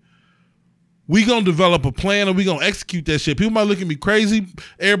thing, we gonna develop a plan and we gonna execute that shit. People might look at me crazy.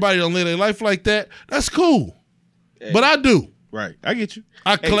 Everybody don't live their life like that. That's cool. Hey. But I do. Right. I get you.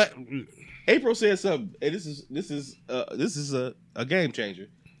 April said something, and this is a game changer.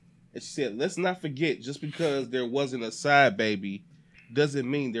 And she said, let's not forget, just because there wasn't a side baby doesn't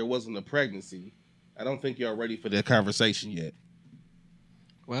mean there wasn't a pregnancy. I don't think y'all ready for that conversation yet.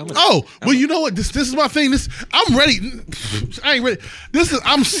 Well, you know what? This is my thing. I'm ready. I ain't ready.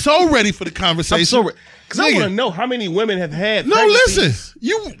 I'm so ready for the conversation. I'm so ready. Because I want to know how many women have had. No, listen.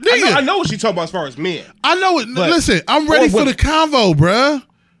 I know what she talking about as far as men. I know it. Listen, I'm ready for the convo, bruh.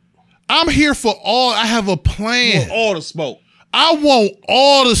 I'm here for all. I have a plan. All the smoke. I want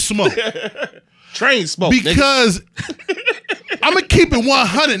all the smoke. Train smoke. Because I'm going to keep it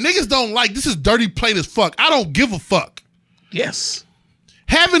 100. Niggas don't like, this is dirty plain as fuck. I don't give a fuck. Yes.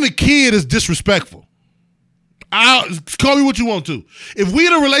 Having a kid is disrespectful. Call me what you want to. If we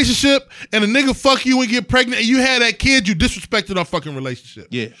in a relationship and a nigga fuck you and get pregnant and you had that kid, you disrespected our fucking relationship.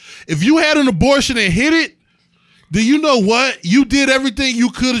 Yeah. If you had an abortion and hit it, then you know what? You did everything you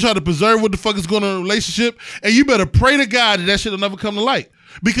could to try to preserve what the fuck is going on in a relationship, and you better pray to God that shit will never come to light.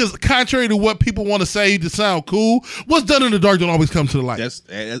 Because contrary to what people want to say to sound cool, what's done in the dark don't always come to the light. It's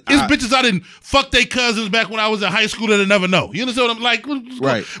bitches I didn't fuck their cousins back when I was in high school that I never know. You understand what I'm like?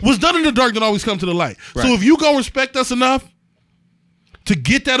 Right. What's done in the dark don't always come to the light. Right. So if you gonna respect us enough to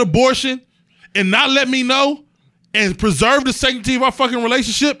get that abortion and not let me know and preserve the sanctity of our fucking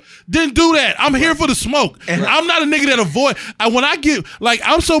relationship, then do that. I'm here for the smoke. And I'm not a nigga that avoid. When I get, like,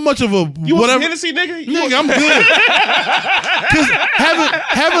 I'm so much of a you whatever. Hennessy, nigga? Nigga, I'm good. Because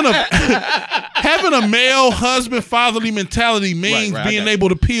having a male husband fatherly mentality means being able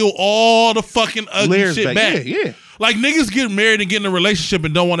to peel all the fucking ugly shit back. Yeah. Like, niggas get married and get in a relationship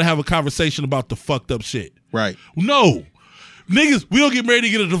and don't want to have a conversation about the fucked up shit. Right. No. Niggas, we don't get married to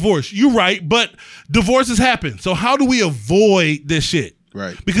get a divorce. You're right, but divorces happen. So how do we avoid this shit?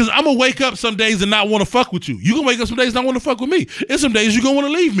 Right. Because I'm going to wake up some days and not want to fuck with you. You going to wake up some days and not want to fuck with me. And some days you're going to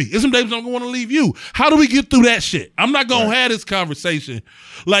want to leave me. And some days I'm going to want to leave you. How do we get through that shit? I'm not going to have this conversation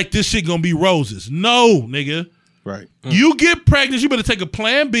like this shit going to be roses. No, nigga. Right. You get pregnant, you better take a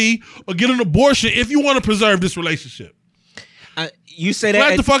plan B or get an abortion if you want to preserve this relationship. You say that.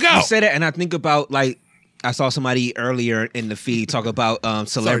 Flat the fuck out. You say that, and I think about, like, I saw somebody earlier in the feed talk about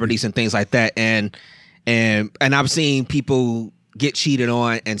celebrities and things like that, and I've seen people get cheated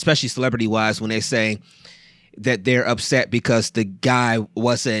on, and especially celebrity wise, when they say that they're upset because the guy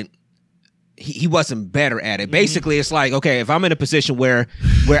wasn't better at it. Basically, it's like, okay, if I'm in a position where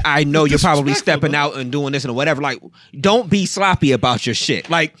I know you're probably stepping out and doing this and whatever, like, don't be sloppy about your shit.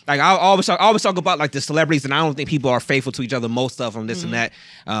 Like I always talk about, like, the celebrities, and I don't think people are faithful to each other, most of them, this and that.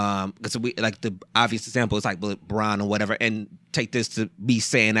 Because we, like, the obvious example is like LeBron or whatever, and take this to be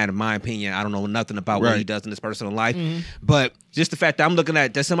saying that in my opinion. I don't know nothing about what he does in his personal life, but just the fact that I'm looking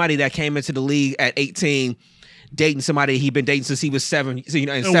at, there's somebody that came into the league at 18. Dating somebody he'd been dating since he was 7, in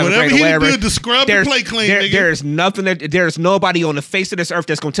 7th grade or whatever. He did to scrub and play clean, nigga. There's nobody on the face of this earth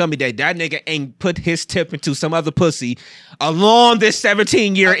that's gonna tell me that nigga ain't put his tip into some other pussy along this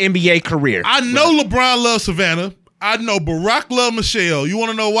 17-year NBA career. I know LeBron loves Savannah. I know Barack loves Michelle. You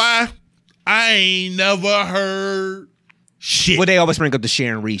want to know why? I ain't never heard shit. Well, they always bring up the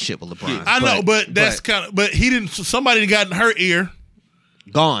Sharon Reed shit with LeBron. Yeah. I know, but that's kind of. But he didn't. Somebody got in her ear.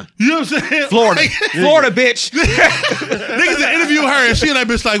 Gone. You know what I'm saying? Florida, bitch. Niggas interview her and she and that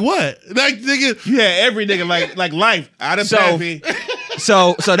bitch like, what? Like, nigga. Yeah, every nigga like life out of Pappy.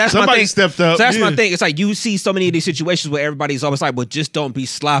 So that's somebody my thing. Stepped up. So that's my thing. It's like you see so many of these situations where everybody's always like, well, just don't be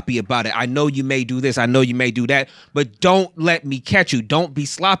sloppy about it. I know you may do this. I know you may do that, but don't let me catch you. Don't be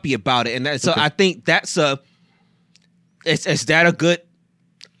sloppy about it. And so I think that's is that a good,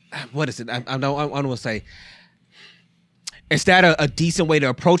 what is it? I don't want to say. Is that a decent way to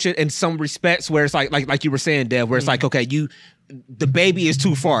approach it in some respects, where it's like you were saying, Dev, where it's like, okay, the baby is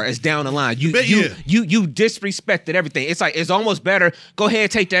too far. It's down the line. You disrespected everything. It's like, it's almost better. Go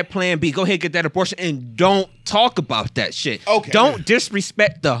ahead, take that plan B. Go ahead, get that abortion, and don't talk about that shit. Okay. Don't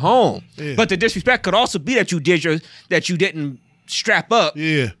disrespect the home. Yeah. But the disrespect could also be that you didn't strap up.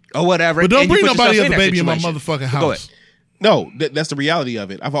 Yeah. Or whatever. But don't bring nobody else's baby in my motherfucking house. No, that's the reality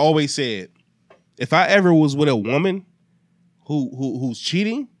of it. I've always said, if I ever was with a woman who's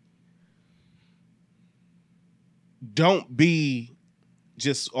cheating, don't be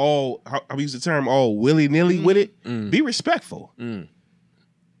just all, I use the term, all willy-nilly with it. Be respectful.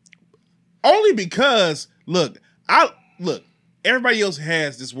 Only because, look, everybody else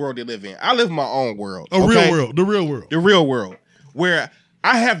has this world they live in. I live in my own world. The real world. Where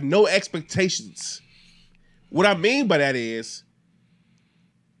I have no expectations. What I mean by that is,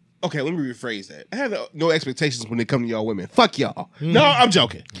 okay, let me rephrase that. I have no expectations when it comes to y'all women. Fuck y'all. No, I'm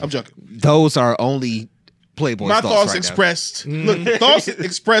joking. Those are only Playboy my thoughts right expressed. Look, thoughts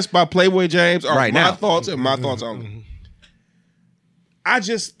expressed by Playboy James are right my now. Thoughts and my thoughts only. I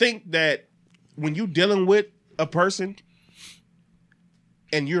just think that when you're dealing with a person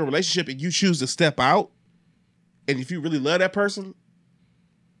and you're in a relationship and you choose to step out, and if you really love that person,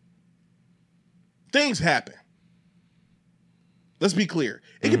 things happen. Let's be clear.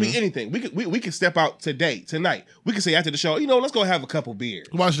 It could be anything. We could step out tonight. We could say after the show, let's go have a couple beers.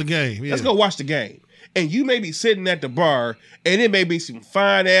 Watch the game. Yeah. Let's go watch the game. And you may be sitting at the bar, and it may be some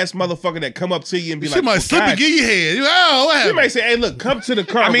fine ass mother that come up to you and be She like, might slip and get your head. Oh, what She happened? may say, "Hey, look, come to the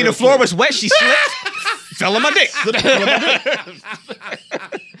car." I mean, the floor was wet. She slipped. Fell on my dick.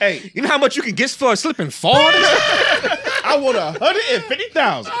 Hey, You know how much you can get for a slip and fall? I want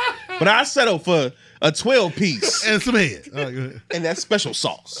 150,000, but I settle for a 12-piece And some head. All right, go ahead. and that special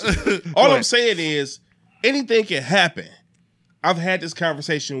sauce. All I'm saying is, anything can happen. I've had this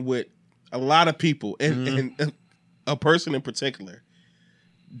conversation with a lot of people, and a person in particular.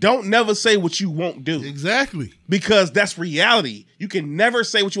 Don't never say what you won't do. Exactly. Because that's reality. You can never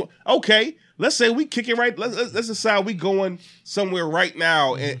say what you want. Okay, let's say we kick it right. Let's decide we going somewhere right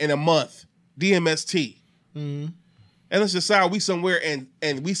now in a month. DMST. And let's decide we somewhere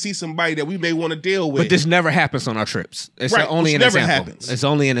and we see somebody that we may want to deal with. But this never happens on our trips. It's Right, only which an never example. happens. It's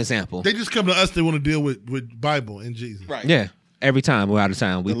only an example. They just come to us. They want to deal with Bible and Jesus. Right. Yeah. Every time we're out of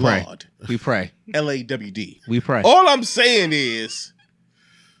town, we The pray. Lord. We pray. LAWD. We pray. All I'm saying is,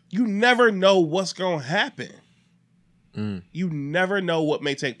 you never know what's going to happen. You never know what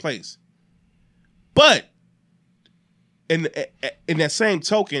may take place. But in that same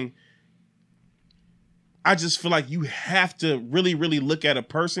token, I just feel like you have to really, really look at a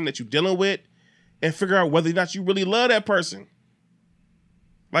person that you're dealing with and figure out whether or not you really love that person.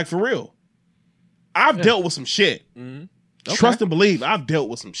 Like, for real. I've dealt with some shit. Trust and believe, I've dealt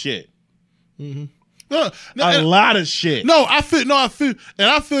with some shit. No, A lot of shit. I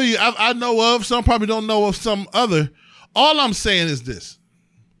feel you. I know of some, probably don't know of some other. All I'm saying is this.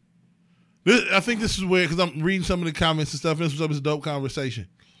 I think this is where, because I'm reading some of the comments and stuff, and this was a dope conversation.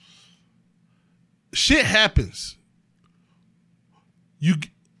 Shit happens.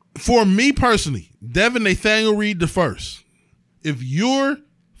 For me personally, Devin Nathaniel Reed the first. If you're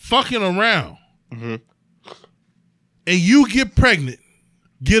fucking around and you get pregnant,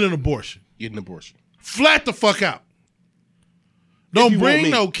 get an abortion. Get an abortion. Flat the fuck out. Don't you want bring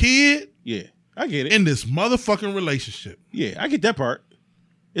me. no kid Yeah, I get it. in this motherfucking relationship. Yeah, I get that part.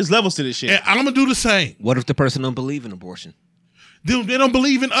 There's levels to this shit. And I'm gonna do the same. What if the person don't believe in abortion? They don't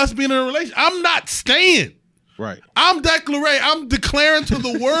believe in us being in a relationship. I'm not staying. Right. I'm declaring to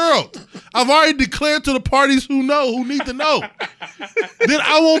the world. I've already declared to the parties who need to know. Then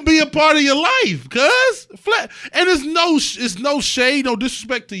I won't be a part of your life, cuz. Flat. And it's no shade, no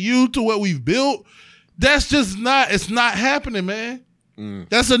disrespect to you, to what we've built. That's just it's not happening, man.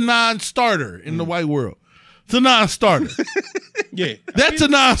 That's a non-starter in the white world. It's a non-starter. Yeah. That's a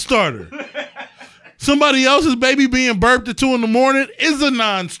non-starter. Somebody else's baby being burped at 2 a.m. is a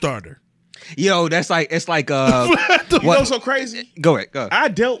non-starter. Yo, it's like You know what's so crazy? Go ahead. Go. I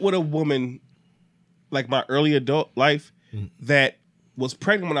dealt with a woman, like my early adult life, that was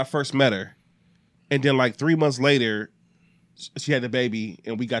pregnant when I first met her. And then like 3 months later, she had the baby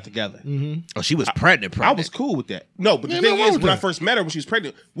and we got together. Oh, she was pregnant. I was cool with that. No, but the Yeah, thing nothing wrong is, with when I that. first met her, when she was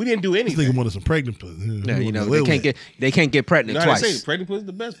pregnant, we didn't do Thinking anything. one of some pregnant pussy. Yeah, they can't get pregnant No, I twice. didn't say pregnant pussy is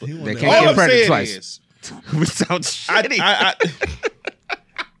the best. But They All can't all get I'm pregnant saying twice. is, Which sounds shitty.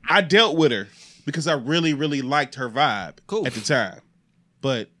 I dealt with her because I really, really liked her vibe at the time,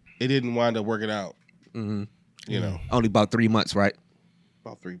 but it didn't wind up working out. You know, Only about 3 months, right?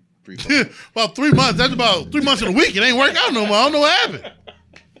 about three. About 3 months. That's about 3 months in a week. It ain't work out no more. I don't know what happened.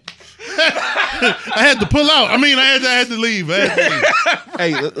 I had to pull out. I had to leave.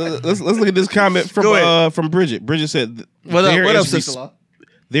 Hey, let's look at this comment from Bridget. Bridget said, What else, Sister Law?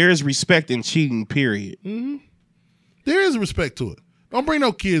 There is respect in cheating, period. There is respect to it. Don't bring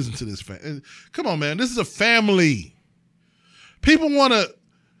no kids into this. Come on, man. This is a family. People want to.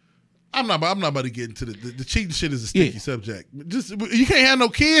 I'm not about to get into the cheating shit is a sticky subject. You can't have no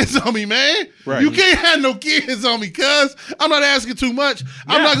kids on me, man. Right. You can't have no kids on me, cuz I'm not asking too much.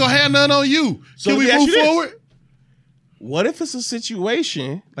 I'm not gonna have none on you. So Can we let me ask move you this. forward? What if it's a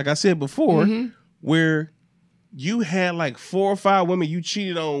situation, like I said before, where you had like 4 or 5 women you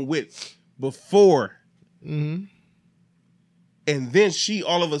cheated on with before, and then she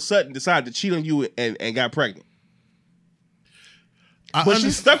all of a sudden decided to cheat on you and got pregnant? But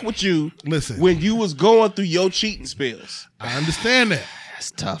she stuck with you when you was going through your cheating spills. I understand that.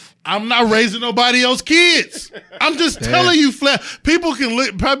 That's tough. I'm not raising nobody else's kids. I'm just telling you, flat. People can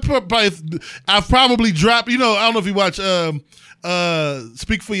I've probably dropped. I don't know if you watch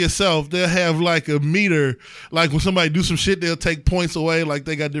Speak for Yourself. They'll have like a meter. Like when somebody do some shit, they'll take points away. Like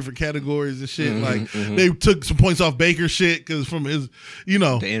they got different categories and shit. They took some points off Baker's shit because from his,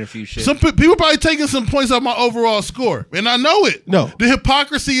 The interview shit. Some people probably taking some points off my overall score, and I know it. No. The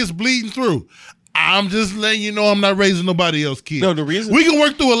hypocrisy is bleeding through. I'm just letting you know I'm not raising nobody else's kids. No, the reason we can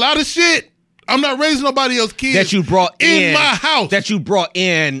work through a lot of shit. I'm not raising nobody else's kids that you brought in my house. That you brought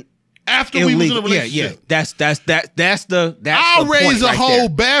in after we was in a relationship. That's the I'll raise a right whole there.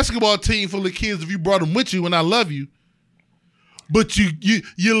 basketball team full of kids if you brought them with you, and I love you. But you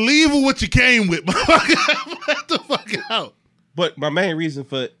leave with what you came with. Get the fuck out. But my main reason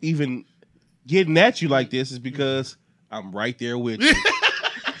for even getting at you like this is because I'm right there with you.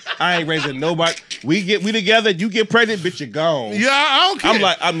 I ain't raising nobody. We together. You get pregnant, bitch, you're gone. Yeah, I don't care. I'm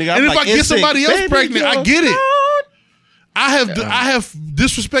like, and if I get somebody else pregnant, I get it. I have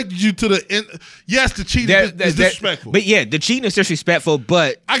disrespected you to the end. Yes, the cheating is disrespectful. But yeah, the cheating is disrespectful,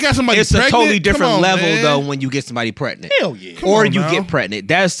 but I got somebody it's pregnant. a totally different level, man. though, when you get somebody pregnant. Hell yeah. Or you get pregnant.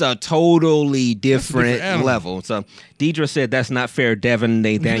 That's a totally different animal. level. So Deidre said that's not fair. Devin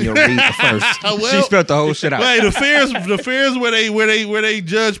Nathaniel read the first. Well, she spelled the whole shit out. Hey, the fairs where they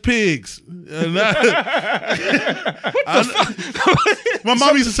judge pigs. My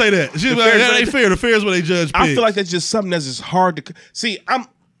mom used to say that. She was like, that ain't fair. The fairs where they judge pigs. I feel like that's just something that's just hard to see.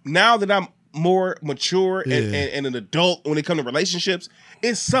 Now that I'm more mature and an adult when it comes to relationships,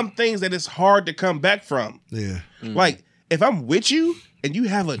 it's some things that it's hard to come back from. Yeah. Like if I'm with you and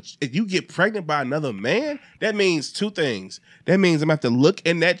if you get pregnant by another man, that means two things. That means I'm gonna have to look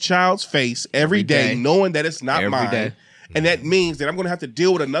in that child's face every day knowing that it's not mine. Day. And that means that I'm gonna have to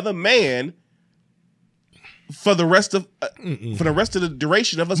deal with another man for the rest of the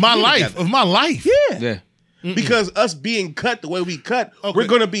duration of us my life. Yeah. Because us being cut the way we cut, we're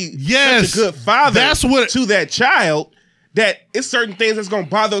going to be such a good father to that child that it's certain things that's going to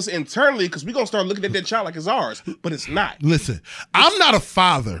bother us internally because we're going to start looking at that child like it's ours, but it's not. Listen, I'm not a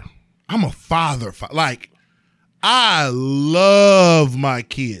father. I'm a father. Like, I love my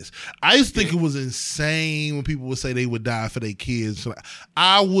kids. I used to think it was insane when people would say they would die for their kids.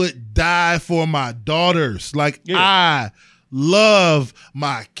 I would die for my daughters. Like, I love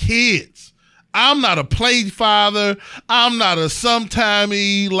my kids. I'm not a play father. I'm not a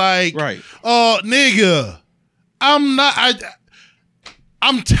sometimey, like, nigga. I'm not.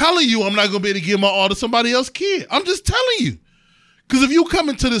 I'm telling you, I'm not going to be able to give my all to somebody else's kid. I'm just telling you. Because if you come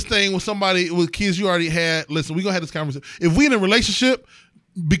into this thing with somebody with kids you already had, listen, we're going to have this conversation. If we in a relationship,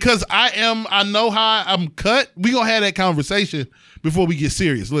 because I know how I'm cut, we're going to have that conversation before we get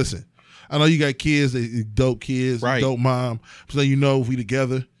serious. Listen, I know you got kids, they dope kids, dope mom. So you know if we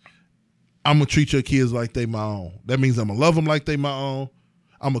together, I'm going to treat your kids like they my own. That means I'm going to love them like they my own.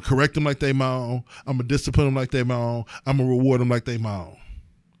 I'm going to correct them like they my own. I'm going to discipline them like they my own. I'm going to reward them like they my own.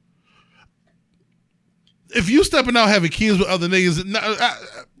 If you stepping out having kids with other niggas,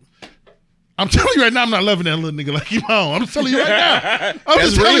 I'm telling you right now, I'm not loving that little nigga like you on. I'm telling you right now. I'm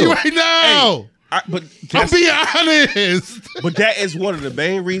just telling you right now. But I'm being honest. But that is one of the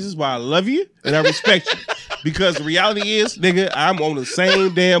main reasons why I love you and I respect you. Because the reality is, nigga, I'm on the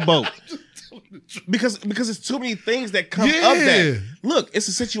same damn boat. Because it's too many things that come of that. Look, it's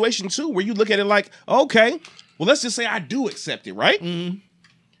a situation too where you look at it like, okay, well, let's just say I do accept it, right? Mm-hmm.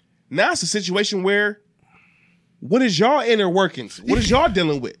 Now it's a situation where what is y'all inner workings? What is y'all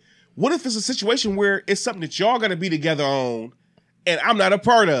dealing with? What if it's a situation where it's something that y'all gonna be together on and I'm not a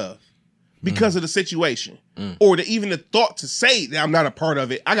part of because of the situation? Or even the thought to say that I'm not a part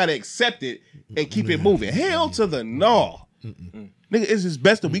of it, I gotta accept it and keep it moving. Hell to the no. Nigga, it's just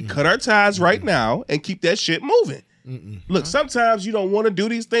best that we cut our ties right now and keep that shit moving. Look, sometimes you don't want to do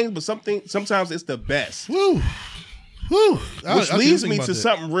these things, but sometimes it's the best. Woo. Which leads me to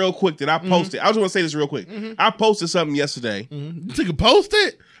something real quick that I posted. I just want to say this real quick. I posted something yesterday. This nigga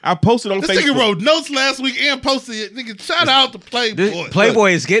posted? I posted on Facebook. This nigga wrote notes last week and posted it. Nigga, shout out to Playboy.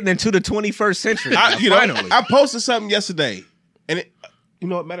 Playboy is getting into the 21st century. Finally. I posted something yesterday, and it, you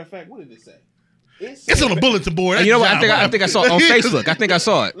know what? Matter of fact, what did it say? It's on the bulletin board. You know what? I think I saw it on Facebook. I think I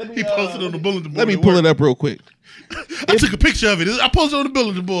saw it. He posted on the bulletin board. Let me pull it up real quick. I took a picture of it. I posted on the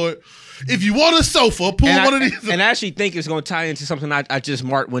bulletin board. If you want a sofa, pull one of these. And I actually think it's going to tie into something I just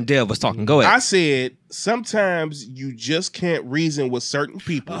marked when Dev was talking. Go ahead. I said, sometimes you just can't reason with certain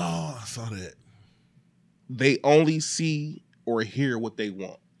people. Oh, I saw that. They only see or hear what they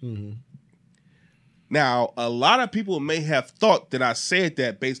want. Now, a lot of people may have thought that I said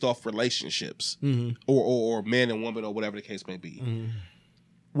that based off relationships or man and woman or whatever the case may be.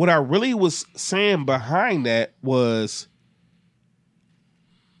 What I really was saying behind that was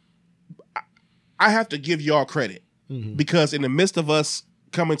I have to give y'all credit because in the midst of us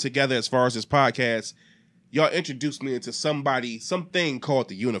coming together as far as this podcast, y'all introduced me into something called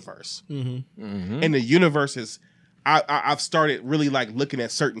the universe. And the universe is, I've started really like looking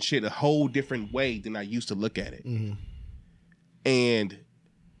at certain shit a whole different way than I used to look at it. And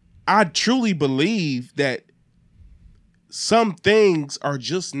I truly believe that some things are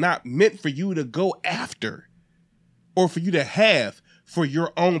just not meant for you to go after or for you to have for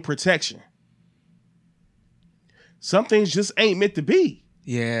your own protection. Some things just ain't meant to be.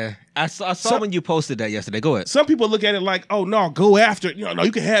 Yeah. I saw when you posted that yesterday. Go ahead. Some people look at it like, oh, no, go after it. No,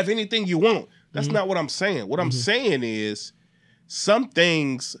 you can have anything you want. That's not what I'm saying. What I'm saying is some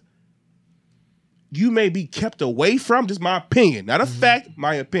things you may be kept away from. Just my opinion. Not a fact,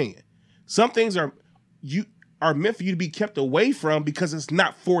 my opinion. Some things are meant for you to be kept away from because it's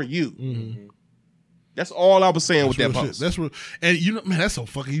not for you. That's all I was saying with that post. That's real. And you know, man, that's so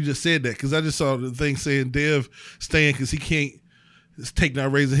fucking. You just said that because I just saw the thing saying Dev staying because he can't take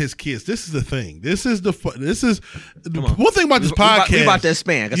not raising his kids. This is the thing. This is one thing about this podcast. We about to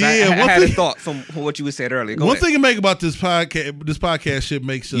expand because I had a thought from what you said earlier. Go one ahead. thing you make about this podcast shit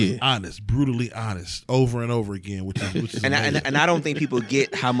makes us honest, brutally honest, over and over again, which is and I don't think people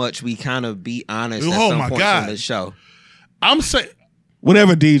get how much we kind of be honest at some point on this show. I'm saying.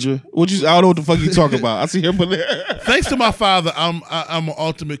 Whatever, Deidre. I don't know what the fuck you talking about. I see him. Thanks to my father, I'm an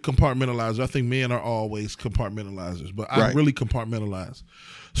ultimate compartmentalizer. I think men are always compartmentalizers, but I really compartmentalize.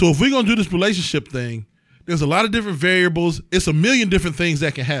 So if we're gonna do this relationship thing, there's a lot of different variables. It's a million different things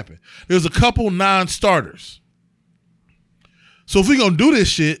that can happen. There's a couple non-starters. So if we're gonna do this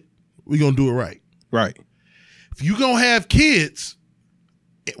shit, we're gonna do it right. Right. If you're gonna have kids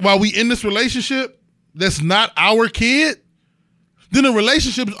while we in this relationship, that's not our kid. Then the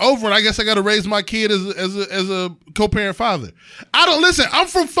relationship's over, and I guess I got to raise my kid as a co-parent father. I'm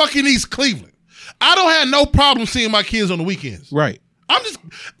from fucking East Cleveland. I don't have no problem seeing my kids on the weekends. Right. I'm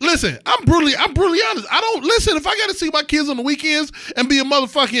brutally honest. If I got to see my kids on the weekends and be a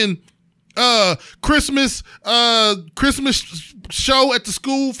motherfucking Christmas show at the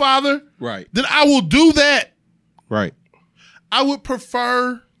school father, right, then I will do that. Right. I would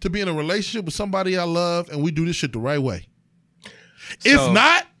prefer to be in a relationship with somebody I love, and we do this shit the right way. If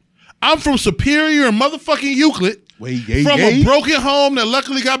not, I'm from Superior and motherfucking Euclid. A broken home that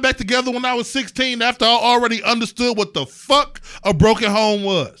luckily got back together when I was 16 after I already understood what the fuck a broken home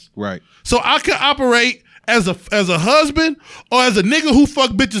was. Right. So I can operate as a husband or as a nigga who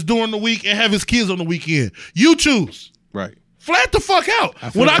fuck bitches during the week and have his kids on the weekend. You choose. Right. Flat the fuck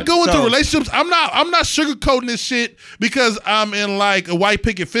out. When I go into relationships, I'm not sugarcoating this shit because I'm in like a white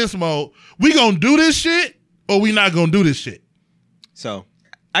picket fence mode. We gonna do this shit or we not gonna do this shit. So,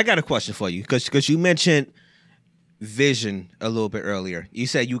 I got a question for you because you mentioned vision a little bit earlier. You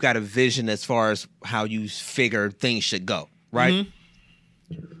said you got a vision as far as how you figure things should go, right?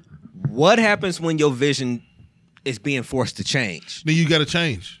 Mm-hmm. What happens when your vision is being forced to change? Then you got to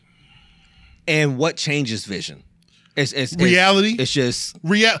change. And what changes vision? It's reality. It's just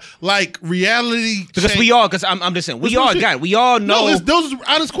reality. Because I'm just saying we all got it. We all know. No, those are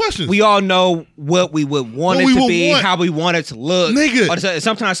honest questions. We all know what we would want it to be, how we want it to look. Nigga. Or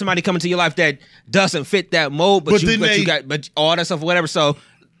sometimes somebody come into your life that doesn't fit that mold, but you got all that stuff, whatever. So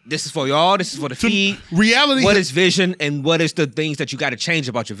this is for y'all. This is for the feed. Reality. What is vision, and what is the things that you got to change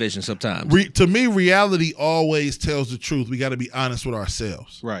about your vision sometimes? To me, reality always tells the truth. We got to be honest with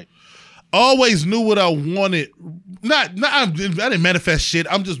ourselves. Right. Always knew what I wanted. I didn't manifest shit.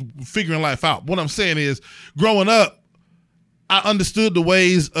 I'm just figuring life out. What I'm saying is, growing up, I understood the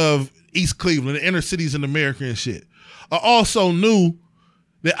ways of East Cleveland, the inner cities in America and shit. I also knew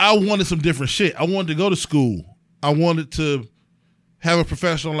that I wanted some different shit. I wanted to go to school. I wanted to have a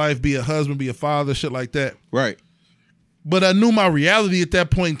professional life, be a husband, be a father, shit like that. Right. But I knew my reality at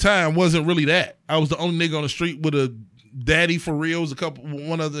that point in time wasn't really that. I was the only nigga on the street with a daddy for real. It was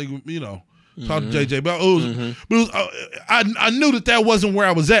one other, talk to JJ. But I knew that wasn't where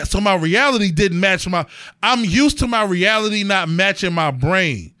I was at. So my reality didn't match I'm used to my reality not matching my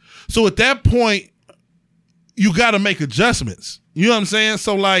brain. So at that point, you got to make adjustments. You know what I'm saying?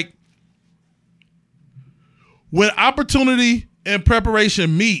 So like, when opportunity and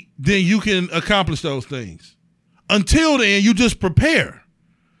preparation meet, then you can accomplish those things. Until then, you just prepare.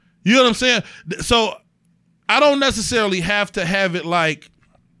 You know what I'm saying? So I don't necessarily have to have it like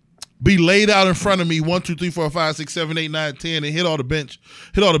be laid out in front of me 1, 2, 3, 4, 5, 6, 7, 8, 9, 10 and hit all the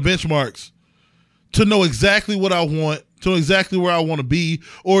benchmarks to know exactly what I want, to know exactly where I want to be,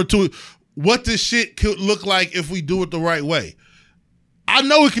 or to what this shit could look like if we do it the right way. I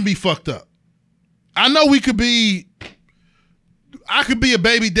know it can be fucked up. I know I could be a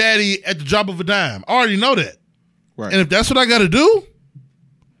baby daddy at the drop of a dime. I already know that. Right. And if that's what I got to do,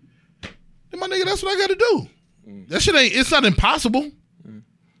 then my nigga, that's what I got to do. That shit it's not impossible.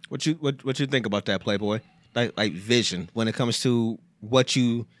 What you think about that, Playboy? Like vision when it comes to what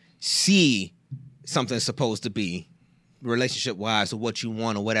you see something's supposed to be. relationship wise, or what you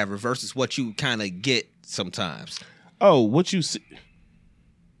want or whatever, versus what you kind of get sometimes. Oh, what you see,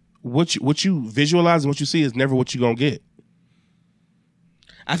 what you visualize and what you see is never what you're gonna get.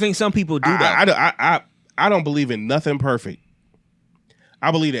 I think some people do that. I don't believe in nothing perfect. I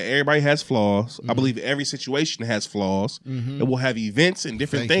believe that everybody has flaws. I believe every situation has flaws. It will have events and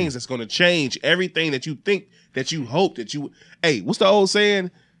different things that's going to change everything that you think, that you hope, that you. Hey, what's the old saying?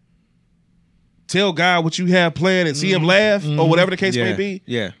 Tell God what you have planned and see him laugh, or whatever the case may be.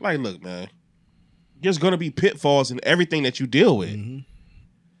 Yeah. Like, look, man, there's going to be pitfalls in everything that you deal with.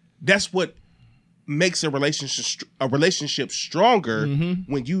 That's what makes a relationship stronger,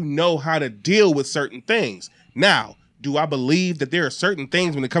 when you know how to deal with certain things. Now, do I believe that there are certain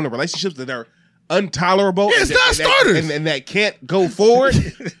things when it comes to relationships that are intolerable? Yeah, it's not starters. And that can't go forward?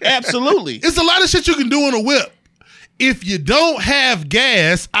 Absolutely. It's a lot of shit you can do on a whip. If you don't have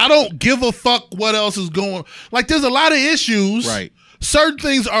gas, I don't give a fuck what else is going. Like, there's a lot of issues. Right. Certain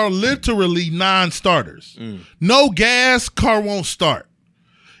things are literally non-starters. No gas, car won't start.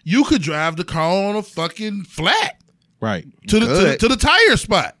 You could drive the car on a fucking flat. Right. To the tire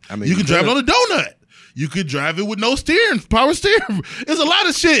spot. I mean, you can drive it on a donut. You could drive it with no power steering. There's a lot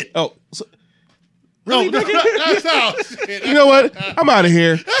of shit. Oh, so, Really, no, that's all shit. you know what? I'm out of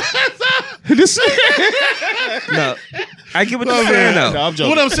here. This, No, I get what you're saying though. no, I'm joking.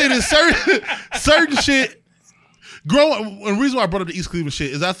 What I'm saying is certain shit. And the reason why I brought up the East Cleveland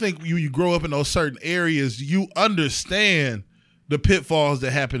shit is I think you grow up in those certain areas, you understand the pitfalls that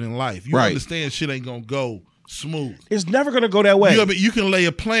happen in life. You understand shit ain't gonna go smooth. It's never gonna go that way. You can lay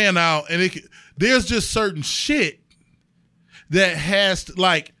a plan out, and there's just certain shit that has to,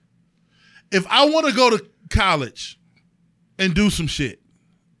 like, if I want to go to college and do some shit,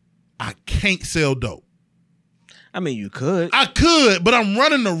 I can't sell dope. I mean, you could. I could, but I'm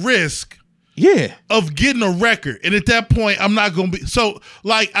running the risk of getting a record. And at that point, I'm not going to be. So,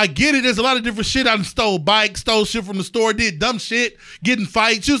 like, I get it. There's a lot of different shit. I stole bikes, stole shit from the store, did dumb shit, getting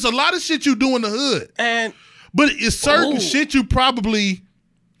fights. There's a lot of shit you do in the hood. But it's certain shit you probably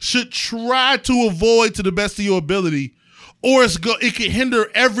should try to avoid to the best of your ability, or it can hinder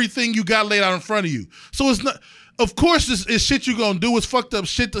everything you got laid out in front of you. So it's not. Of course, it's shit you gonna do. It's fucked up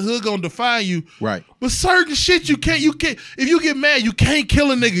shit. The hood gonna define you. Right. But certain shit you can't. If you get mad, you can't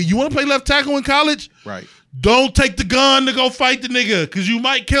kill a nigga. You want to play left tackle in college? Right. Don't take the gun to go fight the nigga, because you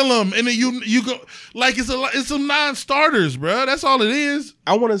might kill him, and then you go like it's some non-starters, bro. That's all it is.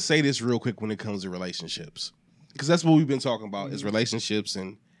 I want to say this real quick when it comes to relationships, because that's what we've been talking about is relationships.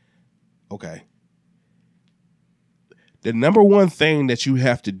 And okay, the number one thing that you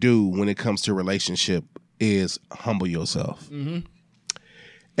have to do when it comes to relationship is humble yourself. And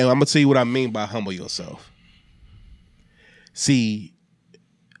I'm gonna tell you what I mean by humble yourself. See,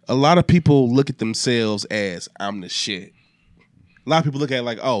 a lot of people look at themselves as I'm the shit. A lot of people look at it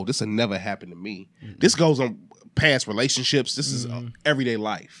like, oh, this will never happen to me. This goes on past relationships. This is everyday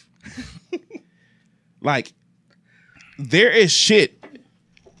life. Like, there is shit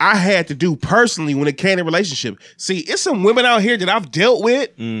I had to do personally when it came to relationship. See, it's some women out here that I've dealt with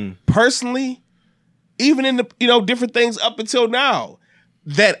personally, even in the different things up until now,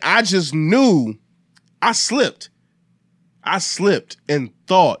 that I just knew I slipped. I slipped and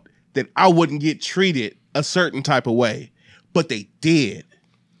thought that I wouldn't get treated a certain type of way, but they did.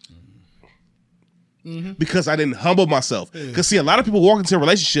 Because I didn't humble myself. Because see, a lot of people walk into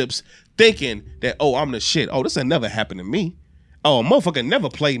relationships thinking that, oh, I'm the shit. Oh, this will never happen to me. Oh, a motherfucker never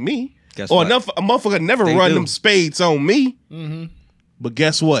play me. Guess or what? a motherfucker never run them spades on me. But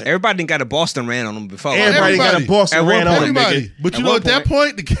guess what? Everybody done got a Boston ran on them before. Everybody got a Boston ran on them, nigga. But you know, at that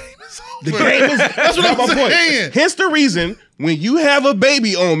point, the game is over. The game is That's what I'm saying. Hence the reason when you have a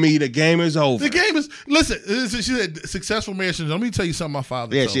baby on me, the game is over. The game is, listen, she said successful marriage syndrome. Let me tell you something my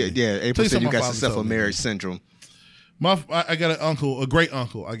father told me. April said you got successful marriage syndrome. I got an uncle, a great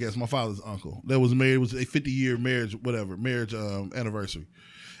uncle, I guess, my father's uncle, that was married. It was a 50-year marriage anniversary.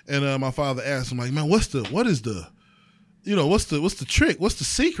 And my father asked him, like, man, what's the trick? What's the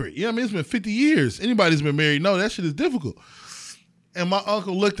secret? You know what I mean? It's been 50 years. Anybody's been married, no, that shit is difficult. And my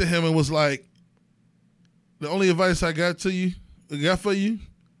uncle looked at him and was like, the only advice I got for you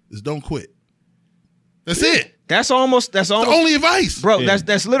is don't quit. That's it. That's almost the only advice. Bro,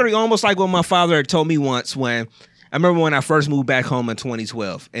 that's literally almost like what my father had told me once when I remember when I first moved back home in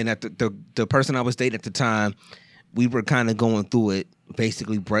 2012, and at the person I was dating at the time, we were kind of going through it,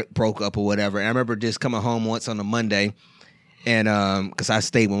 basically broke up or whatever. And I remember just coming home once on a Monday, and because I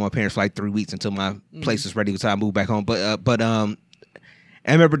stayed with my parents for like 3 weeks until my place was ready, so I moved back home. But I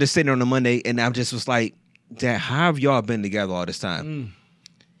remember just sitting on a Monday, and I just was like, Dad, how have y'all been together all this time?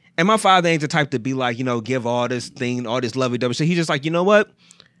 And my father ain't the type to be like, give all this thing, all this lovey-dovey shit. He's just like, you know what?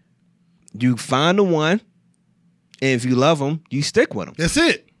 You find the one, and if you love them, you stick with them. That's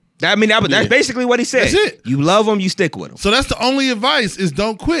it. That's basically what he said. That's it. You love them, you stick with them. So that's the only advice is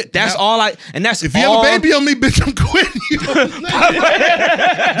don't quit. That's now, all and that's if you have a baby on me, bitch, I'm quitting you.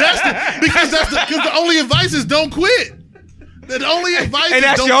 Because the only advice is don't quit. The only advice and is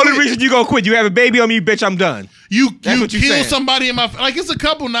that's don't the only quit. reason you gonna quit. You have a baby on me, bitch, I'm done. You That's what kill saying. somebody in my like it's a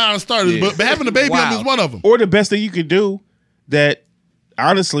couple non-starters, but having a baby on me is one of them. Or the best thing you could do that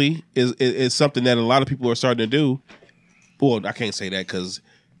honestly is something that a lot of people are starting to do. Well, I can't say that because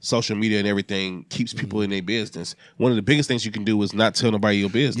social media and everything keeps people in their business. One of the biggest things you can do is not tell nobody your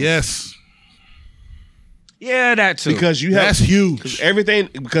business. Yes. Yeah, that too. Because you have That's huge.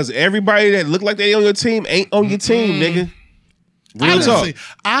 because everybody that look like they on your team ain't on your team, nigga. Real talk.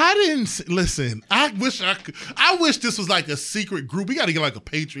 I didn't listen. I wish I could. I wish this was like a secret group. We got to get like a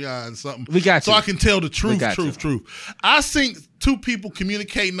Patreon or something. We got so to. I can tell the truth. Truth. I seen two people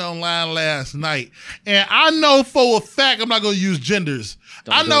communicating online last night, and I know for a fact I'm not going to use genders.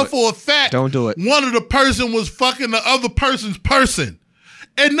 I know for a fact. Don't do it. One of the person was fucking the other person's person.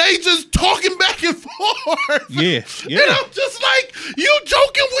 And they just talking back and forth. Yeah. And I'm just like, you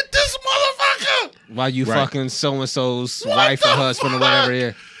joking with this motherfucker? Why you fucking so-and-so's What wife or the husband fuck? or whatever it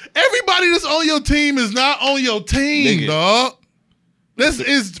is. Everybody that's on your team is not on your team, Nigga. dog. This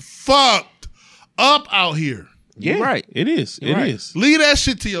is fucked up out here. Yeah, You're right. It is. It is. Leave that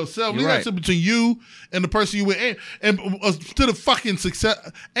shit to yourself. Leave You're that right. shit between you and the person you with. And to the fucking success.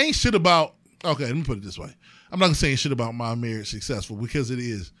 Ain't shit about, okay, let me put it this way. I'm not going to say shit about my marriage successful because it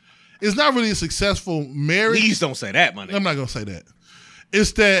is. It's not really a successful marriage. Please don't say that, my nigga. I'm not going to say that.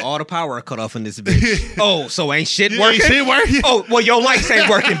 It's that. All the power cut off in this bitch. Oh, so ain't shit Yeah, working? ain't shit working? Oh, well, your lights ain't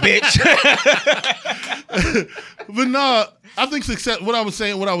working, bitch. But no, I think what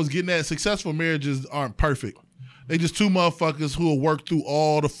I was getting at, successful marriages aren't perfect. They just two motherfuckers who will work through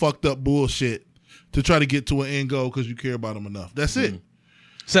all the fucked up bullshit to try to get to an end goal because you care about them enough. That's it.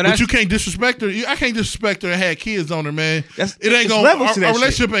 So But you can't disrespect her. I can't disrespect her and have kids on her, man. That's- It ain't it's gonna. levels to that Our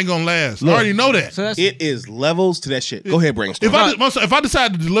relationship ain't gonna last. I already know that. So that's It is levels to that shit. Go ahead, brainstorm. If I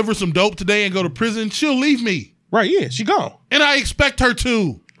decide to deliver some dope today and go to prison, she'll leave me, Right, yeah, she gone. and I expect her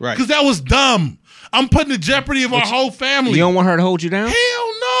to. Right. Because that was dumb. I'm putting in jeopardy of our whole family. you don't want her to hold you down? Hell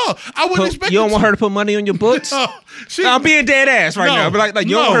no. I wouldn't expect You don't her want her to put money on your books? No, I'm being dead ass right now. But like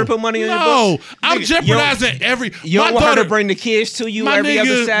you don't want her to put money on your books? No, I'm jeopardizing every. You don't my want daughter, her to bring the kids to you my every other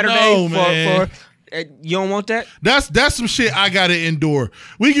nigga, Saturday no, man. for you don't want that? That's some shit I gotta endure.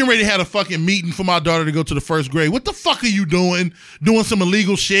 We getting ready to have a fucking meeting for my daughter to go to the first grade. What the fuck are you doing? Doing some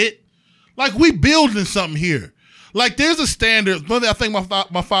illegal shit? Like we building something here. Like there's a standard. One thing I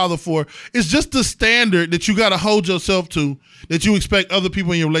thank my father for is just the standard that you gotta hold yourself to, that you expect other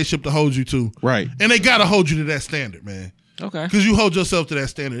people in your relationship to hold you to. Right. And they gotta hold you to that standard, man. Okay. Because you hold yourself to that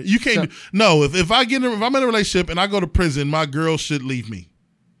standard. You can't. If I'm in a relationship and I go to prison, my girl should leave me.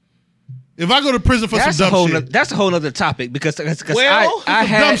 If I go to prison for some dumb shit, that's a whole other topic because Well, I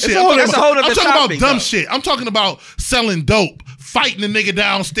had dumb shit. that's a whole other I'm talking topic. about dumb though. shit. I'm talking about selling dope, fighting the nigga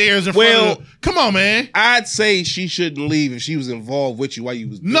downstairs in front Well, of the, come on, man. I'd say she shouldn't leave if she was involved with you while you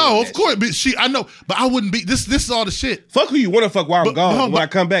was doing No, that of course, but I know, but I wouldn't be. This is all the shit. shit. Fuck who you want to fuck while I'm gone. no, When but- I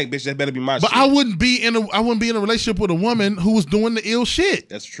come back, bitch, that better be my But shit. I wouldn't be in a relationship with a woman who was doing the ill shit.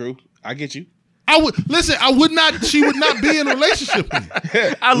 That's true. I get you. I would listen. I would not. She would not be in a relationship with me.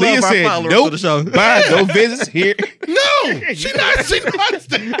 I love Leah our said, followers nope, for the show. bye, no visits here. No, she not. She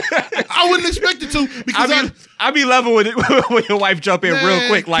not. I wouldn't expect it to because I be loving when when your wife jump in real Man,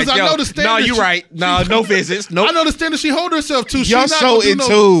 quick, like 'cause I yo, know the no, standard you she- right, no, no visits, nope. I know the standard she hold herself to. She Y'all not so gonna do in no-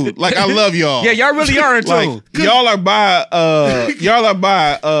 tune. Like I love y'all. Yeah, y'all really are in tune. Like y'all are by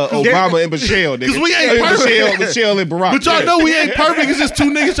Obama and Michelle, nigga. 'Cause we ain't perfect. Michelle and Barack. But y'all know we ain't perfect. It's just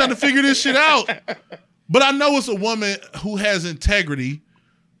two niggas trying to figure this shit out. But I know it's a woman who has integrity,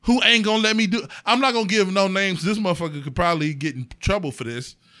 who ain't gonna let me do. I'm not gonna give no names. This motherfucker could probably get in trouble for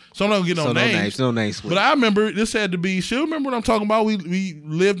this, so I'm not gonna get no names. No names. But I remember this had to be. She'll remember what I'm talking about. We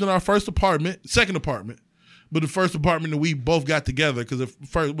lived in our second apartment, but the first apartment that we both got together because the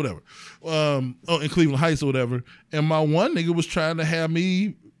first whatever, in Cleveland Heights or whatever. And my one nigga was trying to have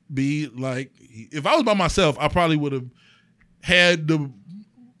me be like, if I was by myself, I probably would have had the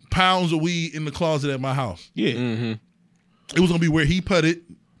pounds of weed in the closet at my house. Yeah. Mm-hmm. It was gonna be where he put it.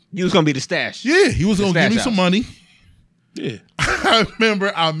 You was gonna be the stash. Yeah, he was gonna give me stash some house. money. Yeah. I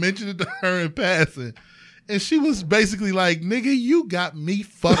remember I mentioned it to her in passing, and she was basically like, "Nigga, you got me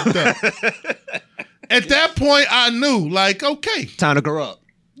fucked up." At that point, I knew, like, okay, Time to grow up.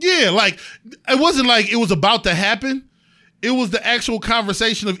 yeah, like it wasn't like it was about to happen. It was the actual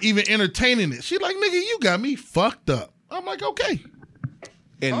conversation of even entertaining it. She like, nigga, you got me fucked up. I'm like, okay.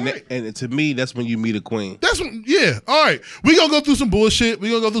 And to me, that's when you meet a queen. That's when, yeah. All right. We're going to go through some bullshit. We're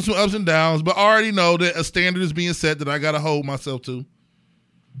going to go through some ups and downs, but I already know that a standard is being set that I got to hold myself to.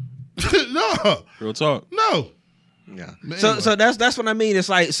 No. Real talk. No. Yeah. Man, So that's what I mean. It's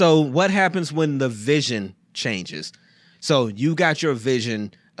like, so what happens when the vision changes? So you got your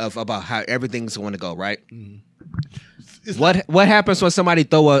vision of about how everything's going to go, right? What happens when somebody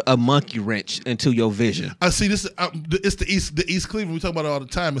throw a monkey wrench into your vision? I see this. It's the East Cleveland. We talk about it all the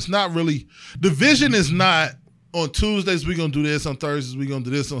time. It's not really, the vision is not on Tuesdays we're gonna do this, on Thursdays we're gonna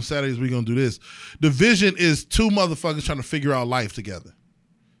do this, on Saturdays we're gonna do this. The vision is two motherfuckers trying to figure out life together.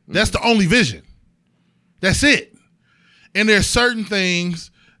 That's the only vision. That's it. And there's certain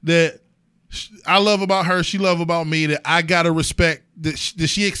things that I love about her, she love about me, that I gotta respect, that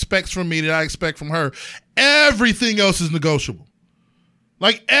she expects from me, that I expect from her. Everything else is negotiable.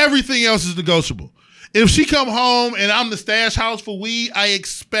 Like, everything else is negotiable. If she come home and I'm the stash house for weed, I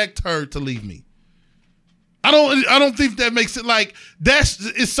expect her to leave me. I don't think that makes it, like,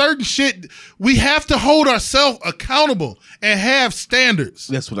 it's certain shit. We have to hold ourselves accountable and have standards.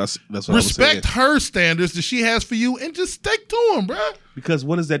 That's what I was Respect saying. her standards that she has for you and just stick to them, bro. Because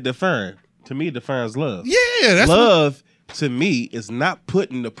what does that define? To me, it defines love. Yeah, that's love. To me, is not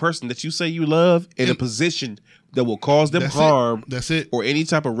putting the person that you say you love in a position that will cause them harm. That's it. Or any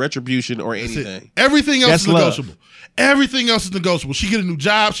type of retribution or anything. Everything else That's is negotiable. love. Everything else is negotiable. She get a new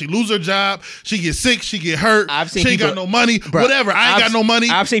job. She lose her job. She get sick. She get hurt. She ain't got no money. Bro, whatever. I ain't got no money.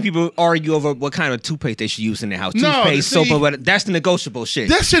 I've seen people argue over what kind of toothpaste they should use in their house. No, Toothpaste, see, soap, or whatever. That's the negotiable shit.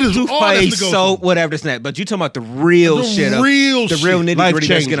 That shit is all that's toothpaste, negotiable. soap, whatever this and that. But you talking about the real shit. The real nitty gritty.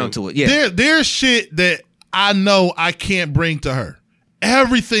 Let's get onto it. Yeah. There's shit that I know I can't bring to her.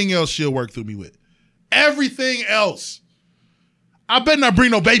 Everything else she'll work through me with. Everything else. I better not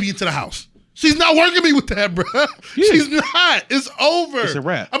bring no baby into the house. She's not working me with that, bro. Yeah. She's not. It's over. It's a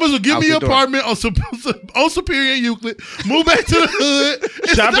wrap. I'm supposed to give me an apartment on Superior and Euclid, move back to the hood.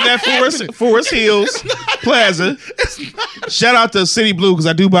 Shopping at Forest Hills Plaza. Shout out to City Blue because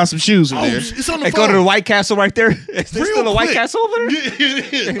I do buy some shoes from there. It's on the Hey, phone. go to the White Castle right there. Is there still a White quick. Castle over there? Yeah,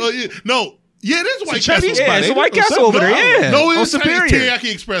 it is. Oh, yeah. No. Yeah, there's a White Chinese Castle. spot, Yeah, it's a ain't White it? Castle over there. Yeah. No, on it's Superior.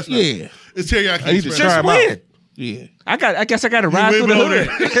 Teriyaki Express now. Yeah. It's Teriyaki I need to Express. try Just them when? out. Yeah. I guess I got to ride went through the over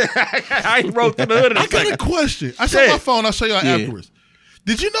hood. I ain't rode through the hood. In a I got second. a question. I saw my phone. I'll show y'all afterwards.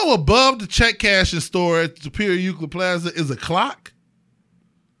 Did you know above the check cashing store at Superior Euclid Plaza is a clock?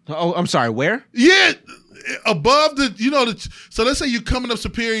 Oh, I'm sorry. Where? Yeah, above the, so let's say you're coming up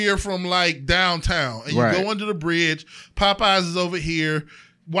Superior from like downtown and you Right. go under the bridge. Popeyes is over here.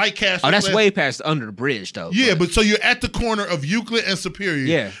 White Castle. Oh, that's way past under the bridge, though. Yeah, but so you're at the corner of Euclid and Superior.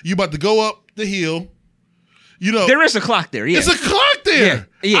 Yeah. You about to go up the hill. You know, There is a clock there. Yeah. it's a clock there.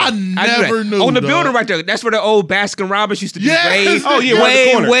 Yeah. I knew never that. knew. On the dog. building right there. That's where the old Baskin Robbins used to be. Yes. Oh, yeah, right at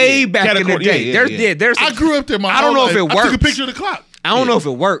the corner. way Yeah. back Got a in the corner. day. Yeah. There's I grew up there. I don't know if it I took a works. picture of the clock. I don't know if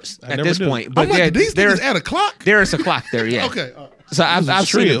it works at never this do. point. I'm But like, yeah, did these there's niggas add a clock? there is a clock there. Yeah. Okay. So I've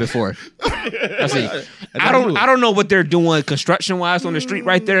seen it before. I don't know what they're doing construction wise on the street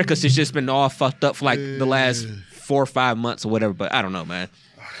right there because it's just been all fucked up for like the last 4 or 5 months or whatever. But I don't know, man.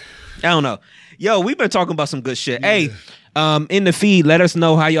 I don't know. Yo, we've been talking about some good shit. Hey, in the feed, let us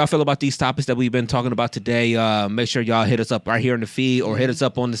know how y'all feel about these topics that we've been talking about today. Make sure y'all hit us up right here in the feed or hit us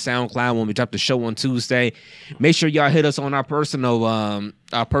up on the SoundCloud when we drop the show on Tuesday. Make sure y'all hit us on our personal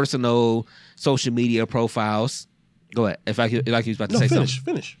social media profiles. Go ahead. If you was about to say something.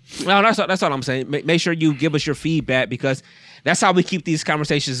 Finish. No, that's all I'm saying. Make sure you give us your feedback because that's how we keep these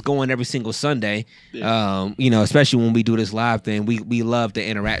conversations going every single Sunday. Yeah. Especially when we do this live thing. We love the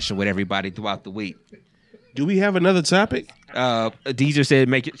interaction with everybody throughout the week. Do we have another topic? DJ said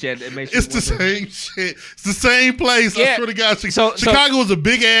make it. It's the same shit. It's the same place. Yeah. I swear to God. So- Chicago was a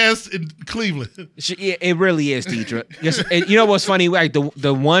big ass in Cleveland. It really is, Deidre. Yes, and you know what's funny? Like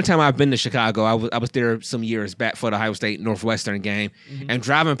the one time I've been to Chicago, I was there some years back for the Ohio State Northwestern game, and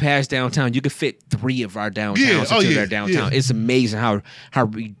driving past downtown, you could fit 3 of our downtowns into their downtown. Yeah. It's amazing how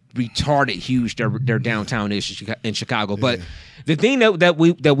retarded huge their downtown is in Chicago. But the thing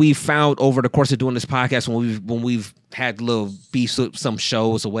that we found over the course of doing this podcast when we've had little beefs with some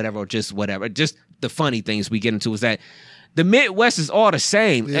shows or whatever, or just whatever, just the funny things we get into is that the Midwest is all the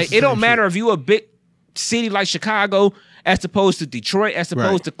same. It don't matter if you a big city like Chicago as opposed to Detroit, as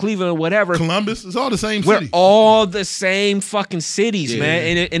opposed to Cleveland or whatever. Columbus, it's all the same We're city. all the same fucking cities,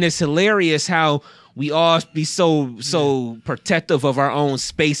 man. And it's hilarious how we all be so protective of our own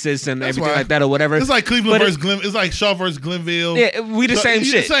spaces and That's everything why. like that or whatever. It's like Cleveland But versus Glen. It's like Shaw versus Glenville. Yeah, we the same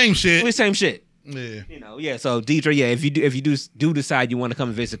shit. The same shit. We the same shit. Yeah. You know, yeah. So Deidre, yeah, if you do decide you want to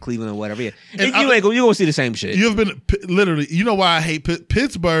come visit Cleveland or whatever, yeah, And you gonna see the same shit. You've been literally. You know why I hate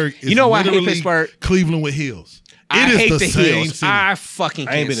Pittsburgh? Is You know why I hate literally Pittsburgh? Cleveland with hills. I It is hate the the same hills. city. I fucking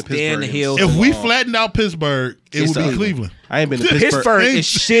I ain't can't been to stand the Pittsburgh hills. If we flattened out Pittsburgh, it It's would be the- Cleveland. I ain't been to Pittsburgh Pittsburgh. is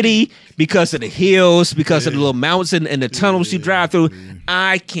shitty because of the hills, because of the little mountains and the tunnels you drive through.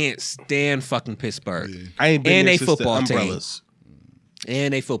 I can't stand fucking Pittsburgh. I ain't been And there they since football the team. umbrellas.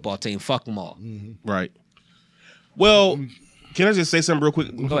 And a football team. Fuck them all. Right. Well, can I just say something real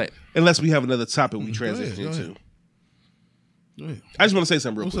quick? Go ahead. Unless we have another topic we Go transition ahead. into. Go ahead. I just want to say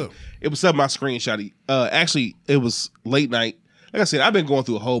something real What's quick. up? It was up my screenshot. Actually, it was late night. Like I said, I've been going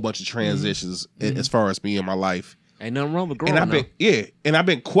through a whole bunch of transitions as far as me in my life. Ain't nothing wrong with growing And up. I've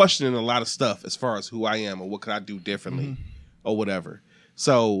been questioning a lot of stuff as far as who I am or what could I do differently or whatever.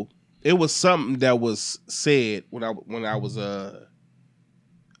 So it was something that was said when I was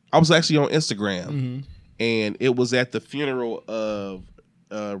actually on Instagram, and it was at the funeral of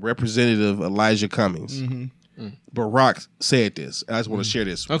Representative Elijah Cummings. Barack said this. And I just want to share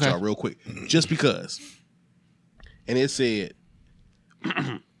this with y'all real quick, just because. And it said,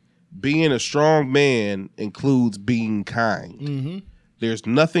 being a strong man includes being kind. There's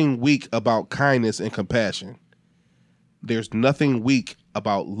nothing weak about kindness and compassion. There's nothing weak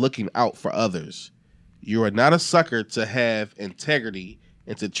about looking out for others. You are not a sucker to have integrity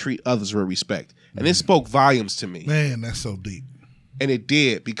and to treat others with respect. And it spoke volumes to me. Man, that's so deep. And it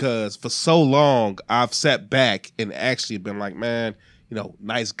did, because for so long I've sat back and actually been like, man, you know,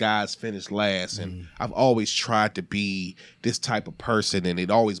 nice guys finish last. And I've always tried to be this type of person, and it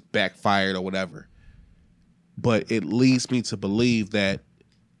always backfired or whatever. But it leads me to believe that,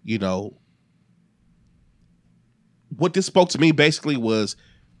 you know, what this spoke to me basically was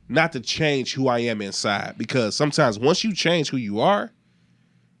not to change who I am inside. Because sometimes once you change who you are,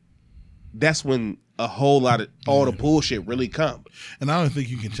 that's when a whole lot of all the bullshit really comes. And I don't think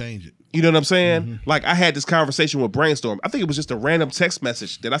you can change it. You know what I'm saying? Like, I had this conversation with Brainstorm. I think it was just a random text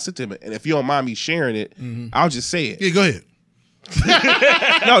message that I sent to him. And if you don't mind me sharing it, I'll just say it. Yeah, go ahead.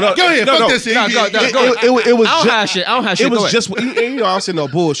 No, Go ahead. Fuck that shit. No, go ahead. It was I don't ju- have shit. I don't have shit. It Go was ahead. just, you know, I don't say no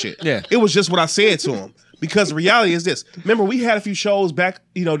bullshit. Yeah. It was just what I said to him. Because the reality is this. Remember, we had a few shows back,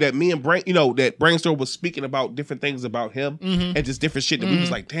 you know, that me and that Brainstorm was speaking about different things about him and just different shit that we was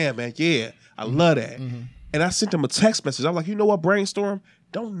like, damn, man, yeah, I love that. And I sent him a text message. I'm like, you know what, Brainstorm?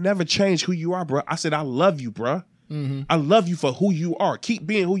 Don't never change who you are, bro. I said, I love you, bro. I love you for who you are. Keep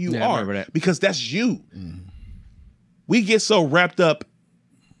being who you Yeah, I are. remember that. Because that's you. We get so wrapped up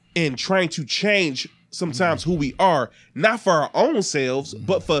in trying to change sometimes who we are, not for our own selves,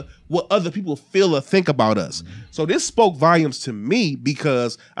 but for what other people feel or think about us. So this spoke volumes to me,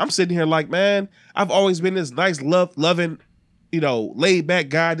 because I'm sitting here like, man, I've always been this nice, loving, you know, laid back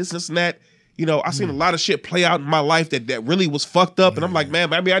guy, this and that. You know, I seen a lot of shit play out in my life that really was fucked up. And I'm like, man,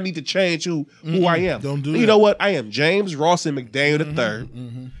 maybe I need to change who I am. Don't do You that. know what? I am James Rawson McDaniel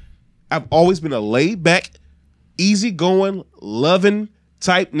III. I've always been a laid back, easygoing, loving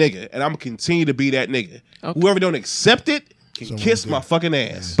type nigga. And I'm going to continue to be that nigga. Whoever don't accept it can kiss my fucking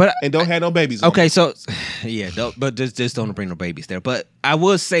ass. But and don't have no babies on Okay, me. so yeah, but just don't bring no babies there. But I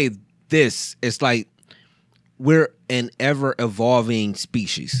will say this: it's like we're an ever evolving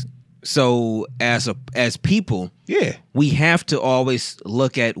species. So as people, Yeah. we have to always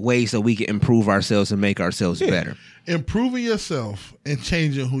look at ways that we can improve ourselves and make ourselves better. Improving yourself and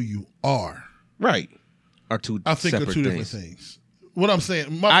changing who you are, Right. Are two I think, are separate two things. different things. What I'm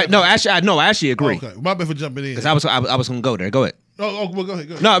saying, I actually agree Okay, my bad for jumping in. because I was going to go there. Go ahead. well, go ahead.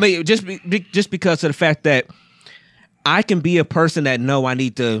 Go ahead. No, I mean just because of the fact that I can be a person that I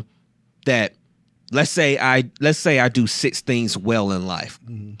need to that let's say I do 6 things well in life.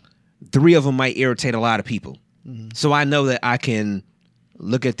 3 of them might irritate a lot of people. So I know that I can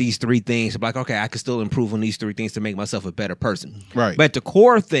look at these 3 things and be like, okay, I can still improve on these 3 things to make myself a better person. Right. But the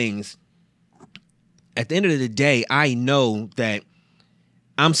core things, at the end of the day, I know that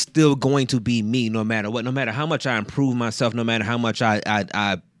I'm still going to be me no matter what, no matter how much I improve myself, no matter how much I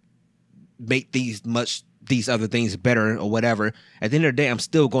make these other things better or whatever. At the end of the day, I'm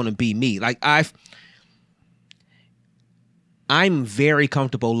still going to be me. Like I'm very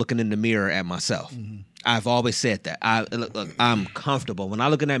comfortable looking in the mirror at myself. I've always said that. I'm comfortable. When I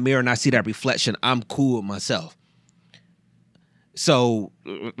look in that mirror and I see that reflection, I'm cool with myself. So,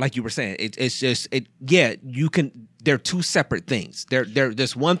 like you were saying, you can. They're 2 separate things.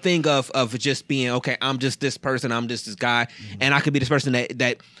 There's one thing of just being okay. I'm just this person. I'm just this guy, and I could be this person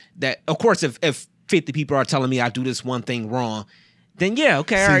that. Of course, if 50 people are telling me I do this one thing wrong, then yeah,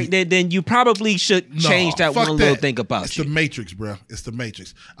 okay, all right. Then you probably should change that one little thing about it's you. It's the Matrix, bro. It's the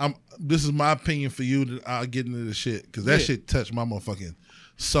Matrix. This is my opinion for you. That I'll get into the shit because that shit touched my motherfucking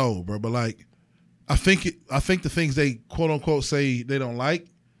soul, bro. But like, I think the things they quote unquote say they don't like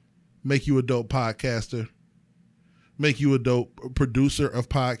make you a dope podcaster, make you a dope producer of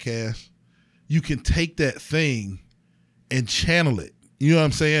podcasts. You can take that thing and channel it. You know what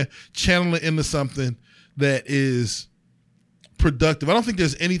I'm saying? Channel it into something that is productive. I don't think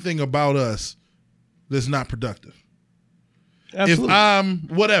there's anything about us that's not productive. Absolutely. If I'm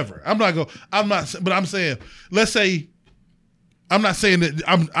whatever, but I'm saying, let's say, I'm not saying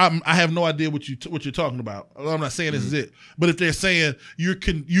that I have no idea what you're talking about. I'm not saying this is it. But if they're saying you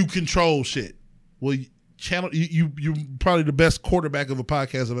control shit, well, you're probably the best quarterback of a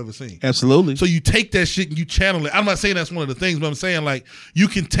podcast I've ever seen. Absolutely. So you take that shit and you channel it. I'm not saying that's one of the things, but I'm saying like you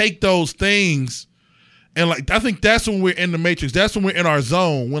can take those things and like I think that's when we're in the Matrix. That's when we're in our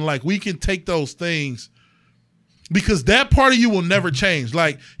zone. When like we can take those things because that part of you will never change.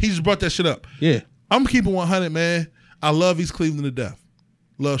 Like he just brought that shit up. Yeah. I'm keeping 100, man. I love East Cleveland to death.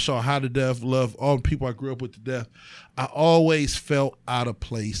 Love Shaw High to death. Love all the people I grew up with to death. I always felt out of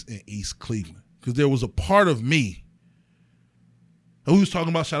place in East Cleveland because there was a part of me. And we was talking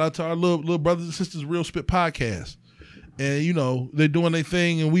about, shout out to our little brothers and sisters, Real Spit Podcast. And, you know, they're doing their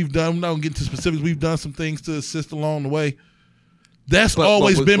thing, and I'm not going to get into specifics. We've done some things to assist along the way. That's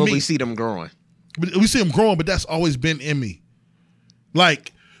always been me. We see them growing. We see them growing, but that's always been in me.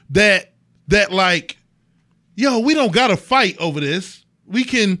 Like, that like, yo, we don't got to fight over this. We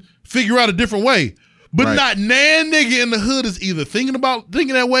can figure out a different way. But not nan nigga in the hood is either thinking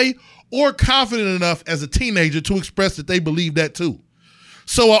that way or confident enough as a teenager to express that they believe that too.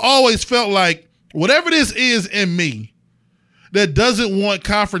 So I always felt like whatever this is in me that doesn't want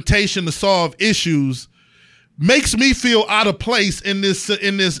confrontation to solve issues makes me feel out of place in this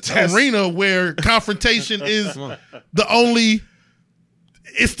arena where confrontation is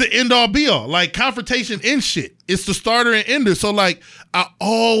it's the end all be all. Like confrontation ends shit. It's the starter and ender. So like I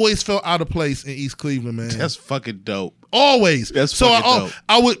always felt out of place in East Cleveland, man. That's fucking dope. Always. That's so dope.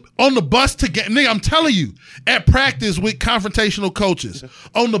 I would on the bus to get nigga, I'm telling you, at practice with confrontational coaches,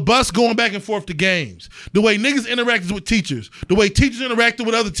 on the bus going back and forth to games, the way niggas interacted with teachers, the way teachers interacted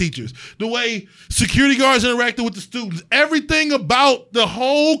with other teachers, the way security guards interacted with the students, everything about the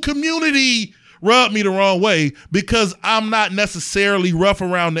whole community rubbed me the wrong way because I'm not necessarily rough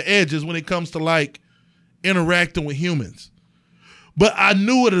around the edges when it comes to like interacting with humans. But I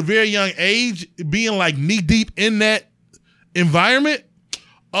knew at a very young age, being like knee deep in that environment,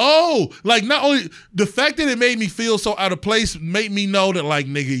 like not only the fact that it made me feel so out of place made me know that like,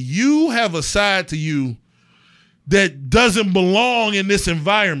 nigga, you have a side to you that doesn't belong in this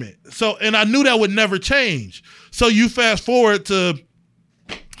environment. So, and I knew that would never change. So you fast forward to,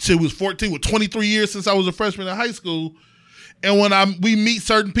 shit was 14, with 23 years since I was a freshman in high school. And when we meet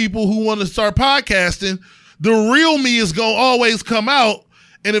certain people who want to start podcasting, the real me is going to always come out.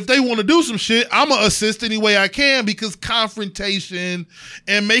 And if they want to do some shit, I'm going to assist any way I can because confrontation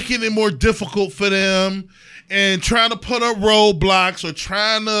and making it more difficult for them and trying to put up roadblocks or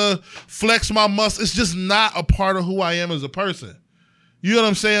trying to flex my muscle, it's just not a part of who I am as a person. You know what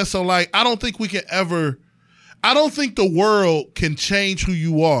I'm saying? So like, I don't think the world can change who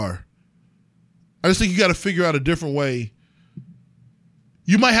you are. I just think you got to figure out a different way.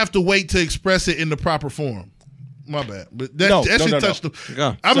 You might have to wait to express it in the proper form. My bad. But that shit touched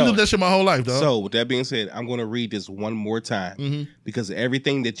the... I've been doing that shit my whole life, dog. So, with that being said, I'm going to read this one more time because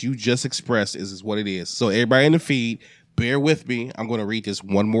everything that you just expressed is what it is. So, everybody in the feed, bear with me. I'm going to read this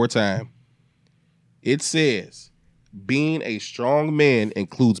one more time. It says, being a strong man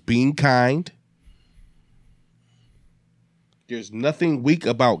includes being kind. There's nothing weak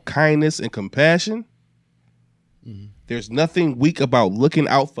about kindness and compassion. There's nothing weak about looking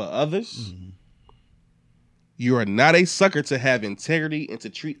out for others. You are not a sucker to have integrity and to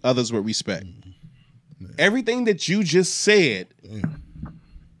treat others with respect. Everything that you just said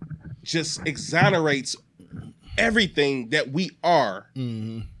just exonerates everything that we are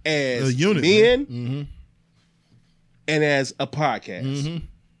as a unit, men and as a podcast.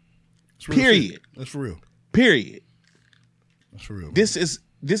 Period. That's for real. Period. That's for real.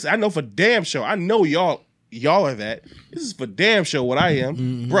 This I know for damn sure. I know y'all are that. This is for damn sure what I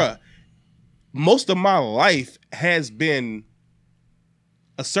am. Bruh, most of my life has been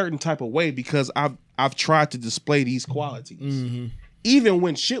a certain type of way because I've tried to display these qualities. Even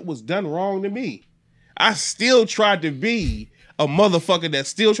when shit was done wrong to me, I still tried to be a motherfucker that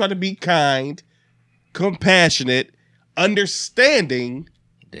still tried to be kind, compassionate, understanding.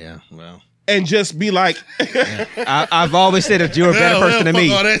 Yeah, well. and just be like, I've always said that you're a better person than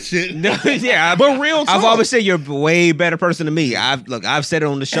me. All that shit. No, yeah, but real talk. I've always said you're a way better person than me. I've said it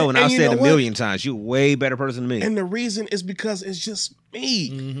on the show, and I've you said know it a million times. You're a way better person than me. and the reason is because it's just me.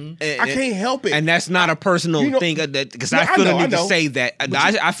 Mm-hmm. I can't help it. And that's not a personal thing because I feel the need to say that.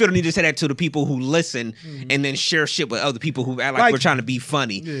 I feel the need to say that to the people who listen and then share shit with other people who act like we're trying to be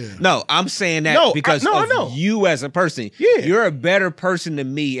funny. Yeah. No, I'm saying that because I of know. you as a person. Yeah. You're a better person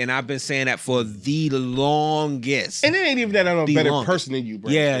than me, and I've been saying that for the longest. And it ain't even that I'm a The better longest. person than you,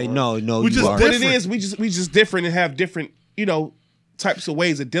 bro. Yeah, no, We you just are. What it is, we just different and have different, types of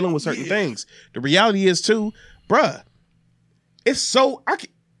ways of dealing with certain things. The reality is too, bruh, it's so I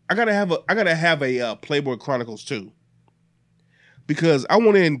gotta have a Playboy Chronicles too, because I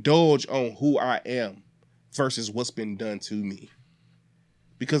want to indulge on who I am versus what's been done to me.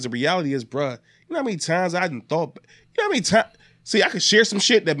 Because the reality is, bruh, you know how many times I done thought, you know how many times. See, I could share some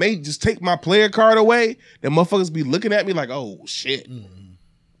shit that may just take my player card away. That motherfuckers be looking at me like, oh shit.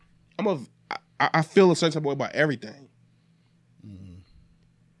 I feel a certain type of way about everything.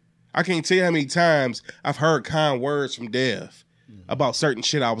 I can't tell you how many times I've heard kind words from Dev about certain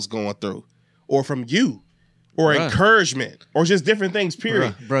shit I was going through, or from you, or encouragement, or just different things.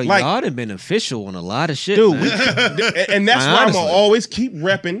 Period. Bro, like, y'all done been official on a lot of shit, dude. And that's why I'm Honestly. gonna always keep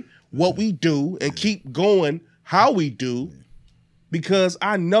repping what we do and keep going how we do, because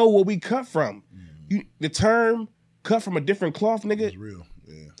I know where we cut from. The term "cut from a different cloth," nigga, It's real.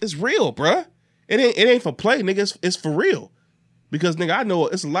 Yeah. it's real, bruh. It ain't for play, nigga. It's for real. Because, nigga, I know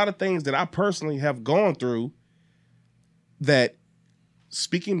it's a lot of things that I personally have gone through that,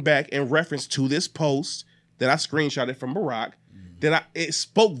 speaking back in reference to this post that I screenshotted from Barack, it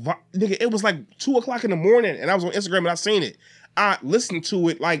spoke, nigga, it was like 2:00 in the morning and I was on Instagram and I seen it. I listened to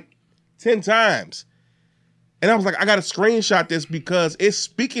it like 10 times. And I was like, I got to screenshot this because it's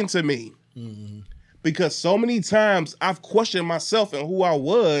speaking to me. Because so many times I've questioned myself and who I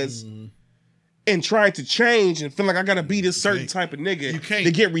was and trying to change and feel like I got to be this certain type of nigga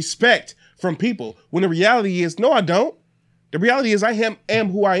to get respect from people. When the reality is, no, I don't. The reality is I am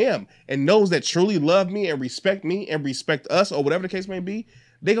who I am. And those that truly love me and respect us or whatever the case may be,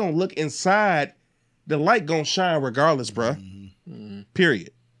 they going to look inside. The light going to shine regardless, bruh. Period.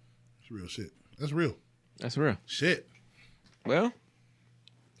 It's real shit. That's real. That's real. Shit. Well,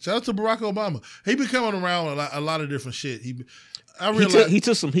 shout out to Barack Obama. He been coming around a lot of different shit. I realized he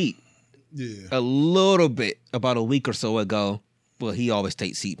took some heat. Yeah. A little bit about a week or so ago. Well, he always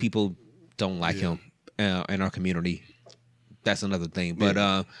takes heat. People don't like him in our community. That's another thing.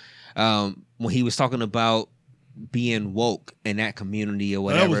 But when he was talking about being woke in that community or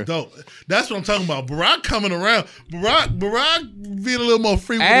whatever, that was dope. That's what I'm talking about. Barack coming around. Barack being a little more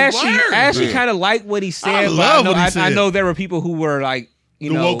free with I his words. actually kind of like what he said. I but love what he I said. know there were people who were like, the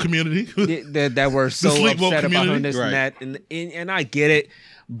woke community. that were so sleep woke upset about him, community. this Right. and that, and I get it,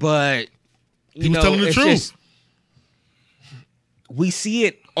 but He was telling the it's truth. just- we see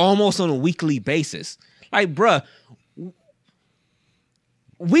it almost on a weekly basis. Like, bruh,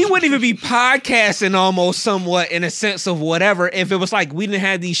 we wouldn't even be podcasting almost somewhat in a sense of whatever if it was like we didn't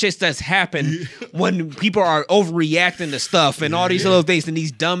have these shits that's happened when people are overreacting to stuff and all these little things and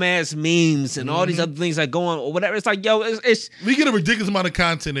these dumbass memes and all these other things that go on or whatever. It's like, yo, it's We get a ridiculous amount of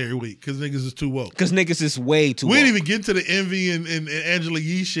content every week because niggas is too woke. because niggas is way too We woke. didn't even get to the envy and Angela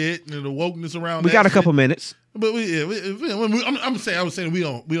Yee shit and the wokeness around. We that got a shit. couple minutes. But I was saying we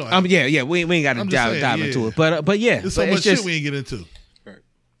don't. Have, We ain't got to I'm just saying, dive into it. But yeah, there's so but much it's just shit we ain't get into.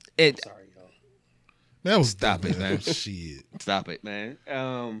 it. That was Stop dumb, it, man. Shit. Stop it, man.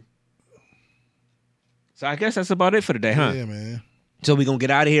 So I guess that's about it for today, huh? Yeah, man. So we're going to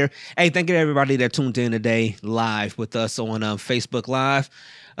get out of here. Hey, thank you to everybody that tuned in today live with us on Facebook Live.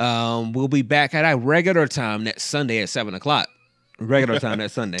 We'll be back at our regular time next Sunday at 7 o'clock. Regular time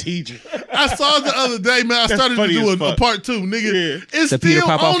next Sunday. TJ. I saw it the other day, man. I started to funny do as a fuck. part 2, nigga. Yeah. It's The Peter still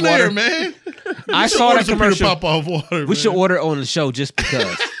Popoff on there, water? man. I You should saw order that some commercial. Peter Popoff water. We should order on the show just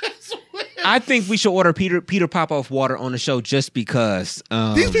because. I think we should order Peter Popoff water on the show just because.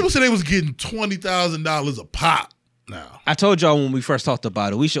 These people said they was getting $20,000 a pop now. I told y'all when we first talked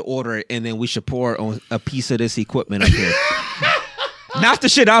about it, we should order it and then we should pour it on a piece of this equipment up here. Not the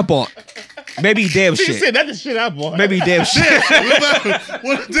shit I bought. Maybe Dev's He shit. said that's the shit I bought. Maybe Dev's shit.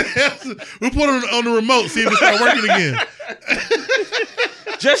 We put it on the remote, see if it start working again.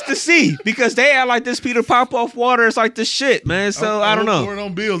 Just to see. Because they act like this Peter Popoff water is like the shit, man. So I don't I'm know. pour it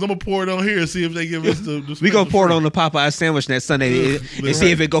on bills. I'm gonna pour it on here and see if they give us the We gonna pour it on the Popeye sandwich next Sunday and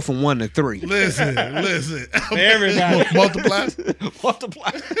see if it go from 1 to 3. Listen. Everybody. Multiply.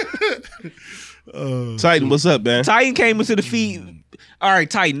 Multiply. Titan, what's up, man? Titan came into the feed All right,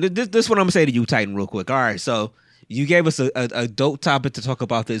 Titan. This is what I'm gonna say to you, Titan, real quick. All right, so you gave us a dope topic to talk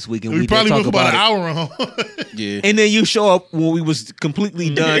about this week, and We we probably did took talk about about an it. hour on. Yeah. And then you show up when we was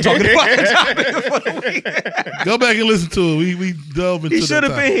completely done talking about the topic for the week. Go back and listen to it. We delve into. He should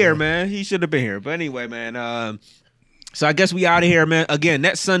have that been topic, here, man. man. He should have been here. But anyway, man. So I guess we out of here, man. Again,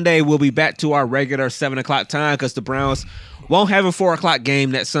 next Sunday we'll be back to our regular 7:00 time because the Browns won't have a 4:00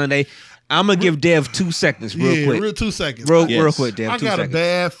 game that Sunday. I'm gonna give Dev 2 seconds, real quick. Real 2 seconds. Real Yes. quick, Dev. I 2 got seconds. a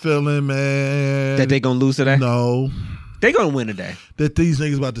bad feeling, man. That they gonna lose today. No, They gonna win today. that these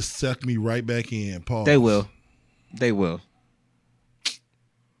niggas about to suck me right back in. Pause. They will. They will.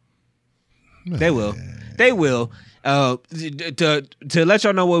 They will. They will. To let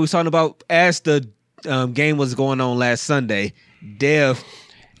y'all know what we was talking about, as the game was going on last Sunday, Dev,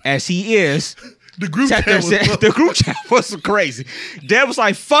 as he is, The group sat chat there was said, the group chat was crazy. Dev was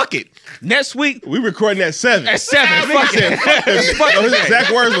like, "Fuck it, next week We recording at 7. at 7. Fuck it, fuck His it."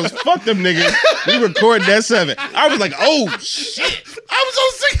 exact words was, fuck them niggas. We recording at 7. I was like, oh, shit. I was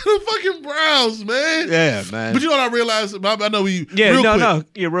so sick of the fucking Browns, man. Yeah, man. But you know what I realized? I know we. Yeah, real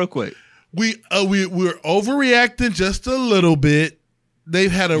quick, real quick. we're overreacting just a little bit.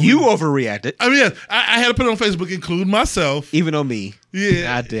 They've had a You overreacted, I mean, yeah, I had to put it on Facebook, including myself. even on me.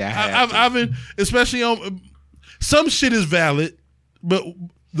 Yeah, I did. I had to. I've been, especially on some shit is valid, but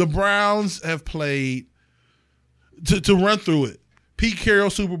the Browns have played to run through it. Pete Carroll,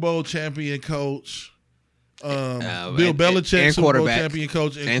 Super Bowl champion coach. Bill Belichick, and Super Bowl quarterback. champion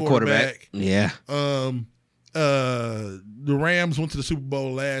coach and quarterback. Yeah, the Rams went to the Super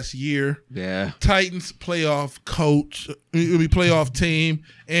Bowl last year. yeah. Titans playoff coach, playoff team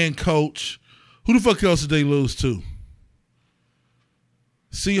and coach. Who the fuck else did they lose to?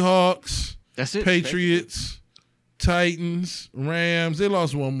 Seahawks, That's it. Patriots, Titans, Rams. They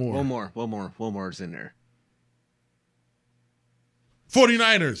lost one more. One more is in there.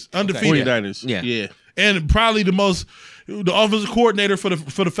 49ers, undefeated. 49ers. Yeah. Yeah. And probably the offensive coordinator for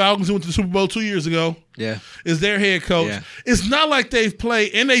the Falcons who went to the Super Bowl 2 years ago Yeah, is their head coach. Yeah. It's not like they've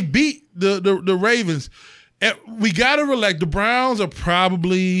played and they beat the Ravens. And we gotta relax. The Browns are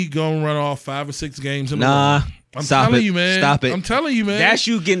probably gonna run off 5 or 6 games in a row. nah. I'm Stop telling it. you, man. Stop it. I'm telling you, man. That's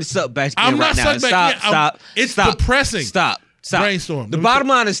you getting sucked back. I'm in not right now. sucked back in. Stop. It's Stop. depressing. Stop. Brainstorm. The Let me bottom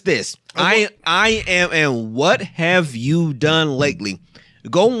line is this: what? I am, and what have you done lately?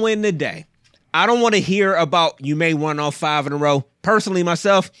 Go win the day. I don't want to hear about you may run off 5 in a row. Personally,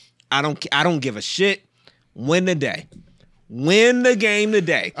 myself, I don't give a shit. Win the day. Win the game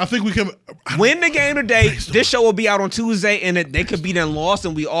today. I think we can Win the game today. This show will be out on Tuesday, and they could be done lost,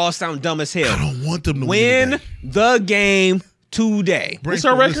 and we all sound dumb as hell. I don't want them to Win win. the game today. What's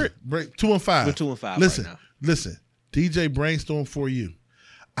our record? 2-5. We're 2-5 Listen, right now. listen. DJ brainstorm for you.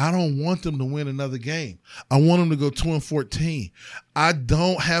 I don't want them to win another game. I want them to go 2-14. I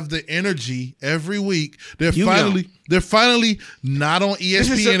don't have the energy every week. They're finally not on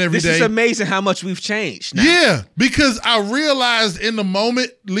ESPN every day. This is amazing how much we've changed now. Yeah, because I realized in the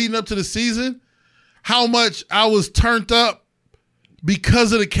moment leading up to the season how much I was turned up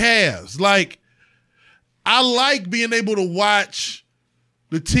because of the Cavs. Like, I like being able to watch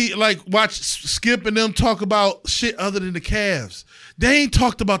watch Skip and them talk about shit other than the Cavs. They ain't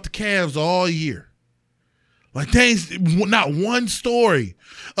talked about the Cavs all year. Like, they ain't not one story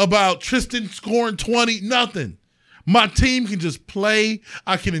about Tristan scoring 20, nothing. My team can just play.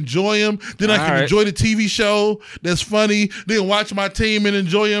 I can enjoy them. Then I can enjoy the TV show that's funny. Then watch my team and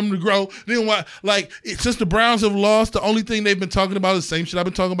enjoy them to grow. Then since the Browns have lost, the only thing they've been talking about is the same shit I've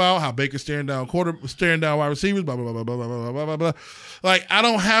been talking about. How Baker's staring down wide receivers. Blah blah blah blah blah blah blah blah blah. Like, I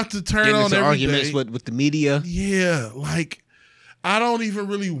don't have to turn Getting on into every arguments day. with the media. Yeah, like, I don't even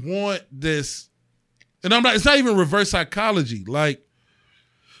really want this. And it's not even reverse psychology. Like,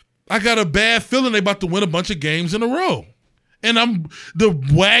 I got a bad feeling they about to win a bunch of games in a row. And the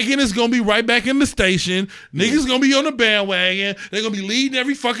wagon is gonna be right back in the station. Niggas gonna be on the bandwagon. They're gonna be leading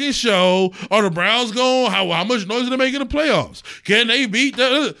every fucking show. Are the Browns going? How much noise are they making in the playoffs? Can they beat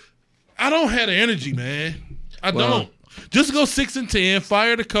the I don't have the energy, man. I don't. Just go 6-10,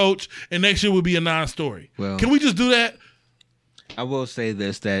 fire the coach, and next year will be a non-story. Well, can we just do that? I will say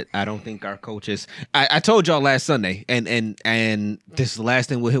this, that I don't think our coaches. I told y'all last Sunday, and this is the last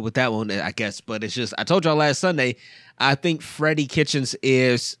thing we'll hit with that one, I guess. But it's just I told y'all last Sunday. I think Freddie Kitchens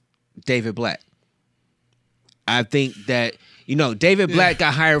is David Blatt. I think that David Blatt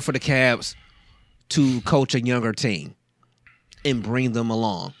got hired for the Cavs to coach a younger team and bring them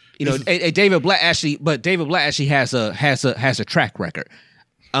along. David Blatt actually has a track record.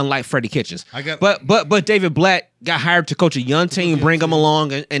 Unlike Freddie Kitchens, but David Blatt got hired to coach a young team, bring them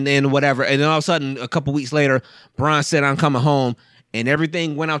along, and then whatever, and then all of a sudden, a couple weeks later, Bron said, "I'm coming home," and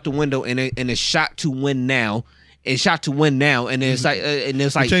everything went out the window, and it shot to win now. It shot to win now, and it's like,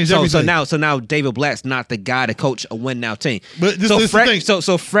 so now David Blatt's not the guy to coach a win now team. But this the thing.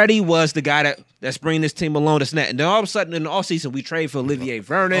 So Freddie was the guy that's bringing this team along. That's net, and then all of a sudden in the offseason we trade for Olivier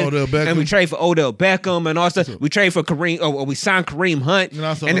Vernon, and we trade for Odell Beckham, and also we trade for Kareem, or we signed Kareem Hunt,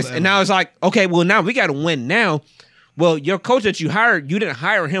 and now it's like, okay, well now we got to win now. Well, your coach that you hired, you didn't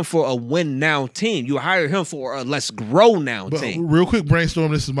hire him for a win now team. You hired him for a let's grow now team. Real quick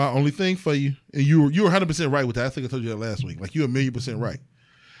brainstorm. This is my only thing for you, and you were 100% right with that. I think I told you that last week. Like, you're 1,000,000% right.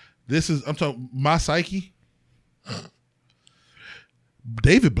 I'm talking my psyche.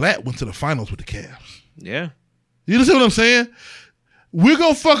 David Blatt went to the finals with the Cavs. Yeah, you understand what I'm saying? We're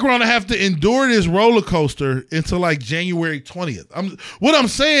gonna fuck around and have to endure this roller coaster until like January 20th. What I'm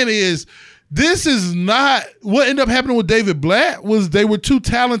saying is, this is not what ended up happening with David Blatt. Was they were too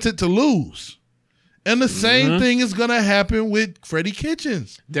talented to lose, and the same thing is gonna happen with Freddie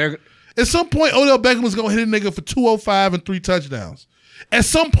Kitchens. At some point, Odell Beckham was gonna hit a nigga for 205 and 3 touchdowns. At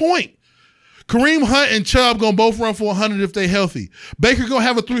some point, Kareem Hunt and Chubb gonna both run for 100 if they healthy. Baker gonna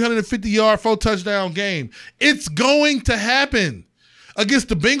have a 350-yard 4-touchdown game. It's going to happen against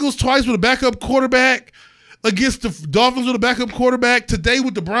the Bengals twice with a backup quarterback. Against the Dolphins with a backup quarterback, today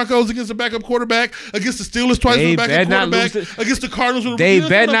with the Broncos against a backup quarterback, against the Steelers twice with a backup quarterback, against the Cardinals with a They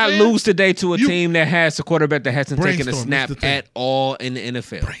better not lose today to a team that has a quarterback that hasn't taken a snap at all in the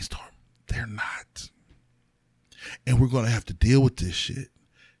NFL. Brainstorm. They're not. And we're going to have to deal with this shit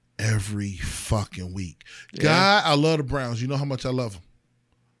every fucking week. Yeah. God, I love the Browns. You know how much I love them.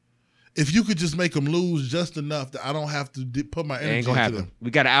 If you could just make them lose just enough that I don't have to put my energy into them.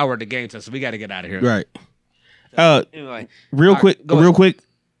 We got an hour of the game, so we got to get out of here. Right. Anyway, real quick.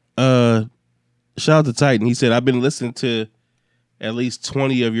 Shout out to Titan. He said, I've been listening to at least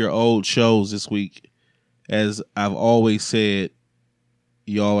 20 of your old shows this week. As I've always said,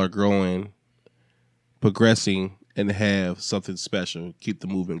 y'all are growing, progressing, and have something special. Keep the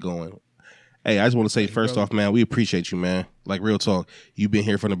movement going. Hey, I just want to say, first off, man, we appreciate you, man. Like, real talk. You've been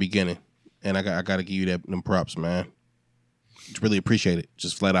here from the beginning, and I got to give you them props, man. Really appreciate it.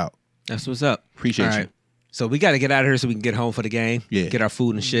 Just flat out. That's what's up. Appreciate you. So we got to get out of here so we can get home for the game. Yeah. Get our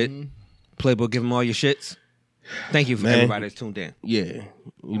food and shit. Playboy, give them all your shits. Thank you for everybody that's tuned in. Yeah.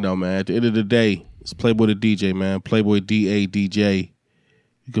 You know, man, at the end of the day, it's Playboy the DJ, man. Playboy DADJ.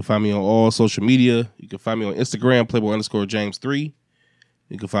 You can find me on all social media. You can find me on Instagram, Playboy_James3.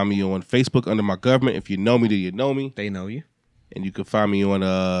 You can find me on Facebook under my government. If you know me, then you know me. They know you. And you can find me on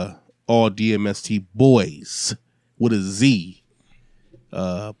all DMST Boys with a Z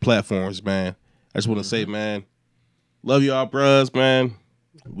platforms, man. I just want to say, man, love y'all, bros, man.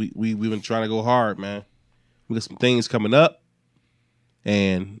 We've been trying to go hard, man. We got some things coming up.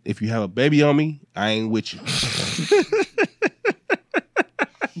 And if you have a baby on me, I ain't with you.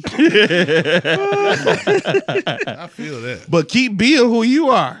 I feel that. But keep being who you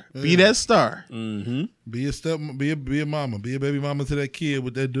are. Yeah. Be that star. Mm-hmm. Be a mama. Be a baby mama to that kid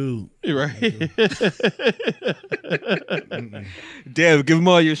with that dude. Right. Dev, give him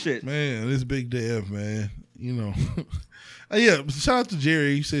all your shit. Man, this big Dev, man. You know. Yeah, shout out to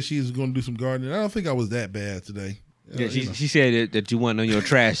Jerry. You said she was going to do some gardening. I don't think I was that bad today. Yeah, she said that you weren't on your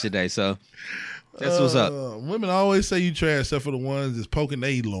trash today, so that's what's up. Women always say you trash, except for the ones that's poking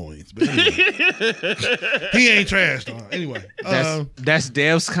their loins. But anyway, he ain't trash, though. Anyway, that's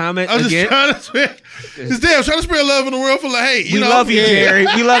Dev's comment I'm again. Just trying to it's Dev trying to spread love in the world full of hate. We love you, Jerry.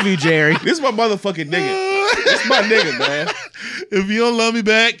 We love you, Jerry. This is my motherfucking nigga. This is my nigga, man. If you don't love me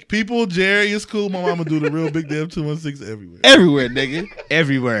back, people, Jerry, it's cool. My mama do the real big Dev 216 everywhere. Everywhere, nigga.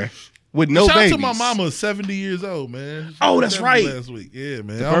 Everywhere. With no shout babies. Shout out to my mama, 70 years old, man. Oh, that's right. Last week. Yeah,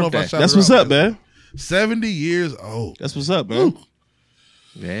 man. I don't know if I shot That's what's up, man. 70 years old. That's what's up, man. Ooh.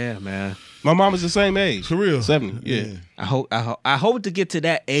 Yeah, man. My mom is the same age. For real. 70. Yeah. I hope to get to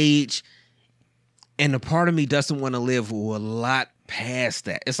that age, and a part of me doesn't want to live a lot past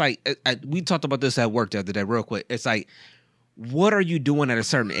that. It's like we talked about this at work the other day, real quick. It's like, what are you doing at a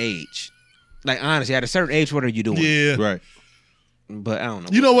certain age? Like, honestly, at a certain age, what are you doing? Yeah. Right. But I don't know.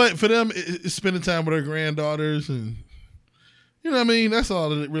 You know what? For them, it's spending time with their granddaughters, and you know what I mean? That's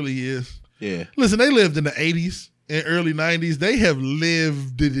all it really is. Yeah. Listen, they lived in the 80s and early 90s. They have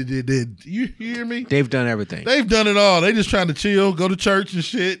lived. You hear me? They've done everything. They've done it all. They just trying to chill, go to church and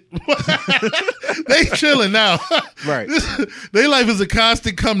shit. They chilling now. Right. Their life is a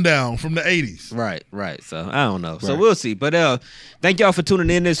constant come down from the 80s. Right. So I don't know. So we'll see. But thank y'all for tuning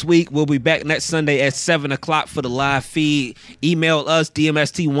in this week. We'll be back next Sunday at 7:00 for the live feed. Email us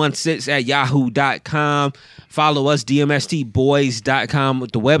dmst16@yahoo.com. Follow us dmstboys.com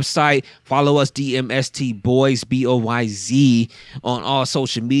with the website. Follow us dmstboys BOYZ on all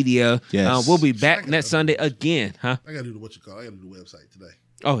social media. Yes. We'll be back next Sunday again, huh? I gotta do I gotta do the website today.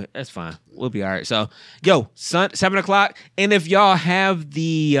 Oh, that's fine. We'll be all right. So, 7:00. And if y'all have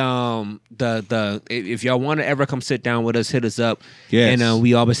the if y'all want to ever come sit down with us, hit us up. Yes. And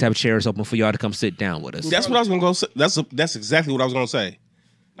we always have chairs open for y'all to come sit down with us. That's what I was gonna go say. That's exactly what I was gonna say.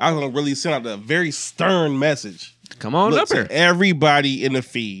 I was gonna really send out a very stern message. Come on Look, up here. to everybody in the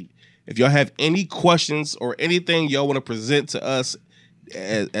feed. If y'all have any questions or anything y'all want to present to us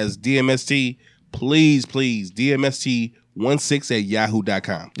as DMST, please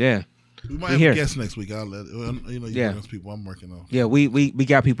DMST16@yahoo.com. Yeah. We might We have here. a guest next week. I'll let you know. Yeah. Those people I'm working on. Yeah, we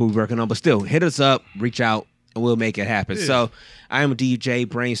got people we're working on, but still, hit us up, reach out, and we'll make it happen. Yeah. So, I am DJ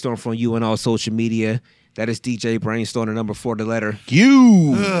Brainstorm from you on all social media. That is DJ Brainstorm, the number 4, the letter.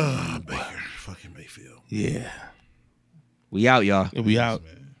 You. Baker. Fucking Mayfield. Yeah. We out, y'all. We out.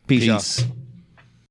 Peace, y'all. Peace.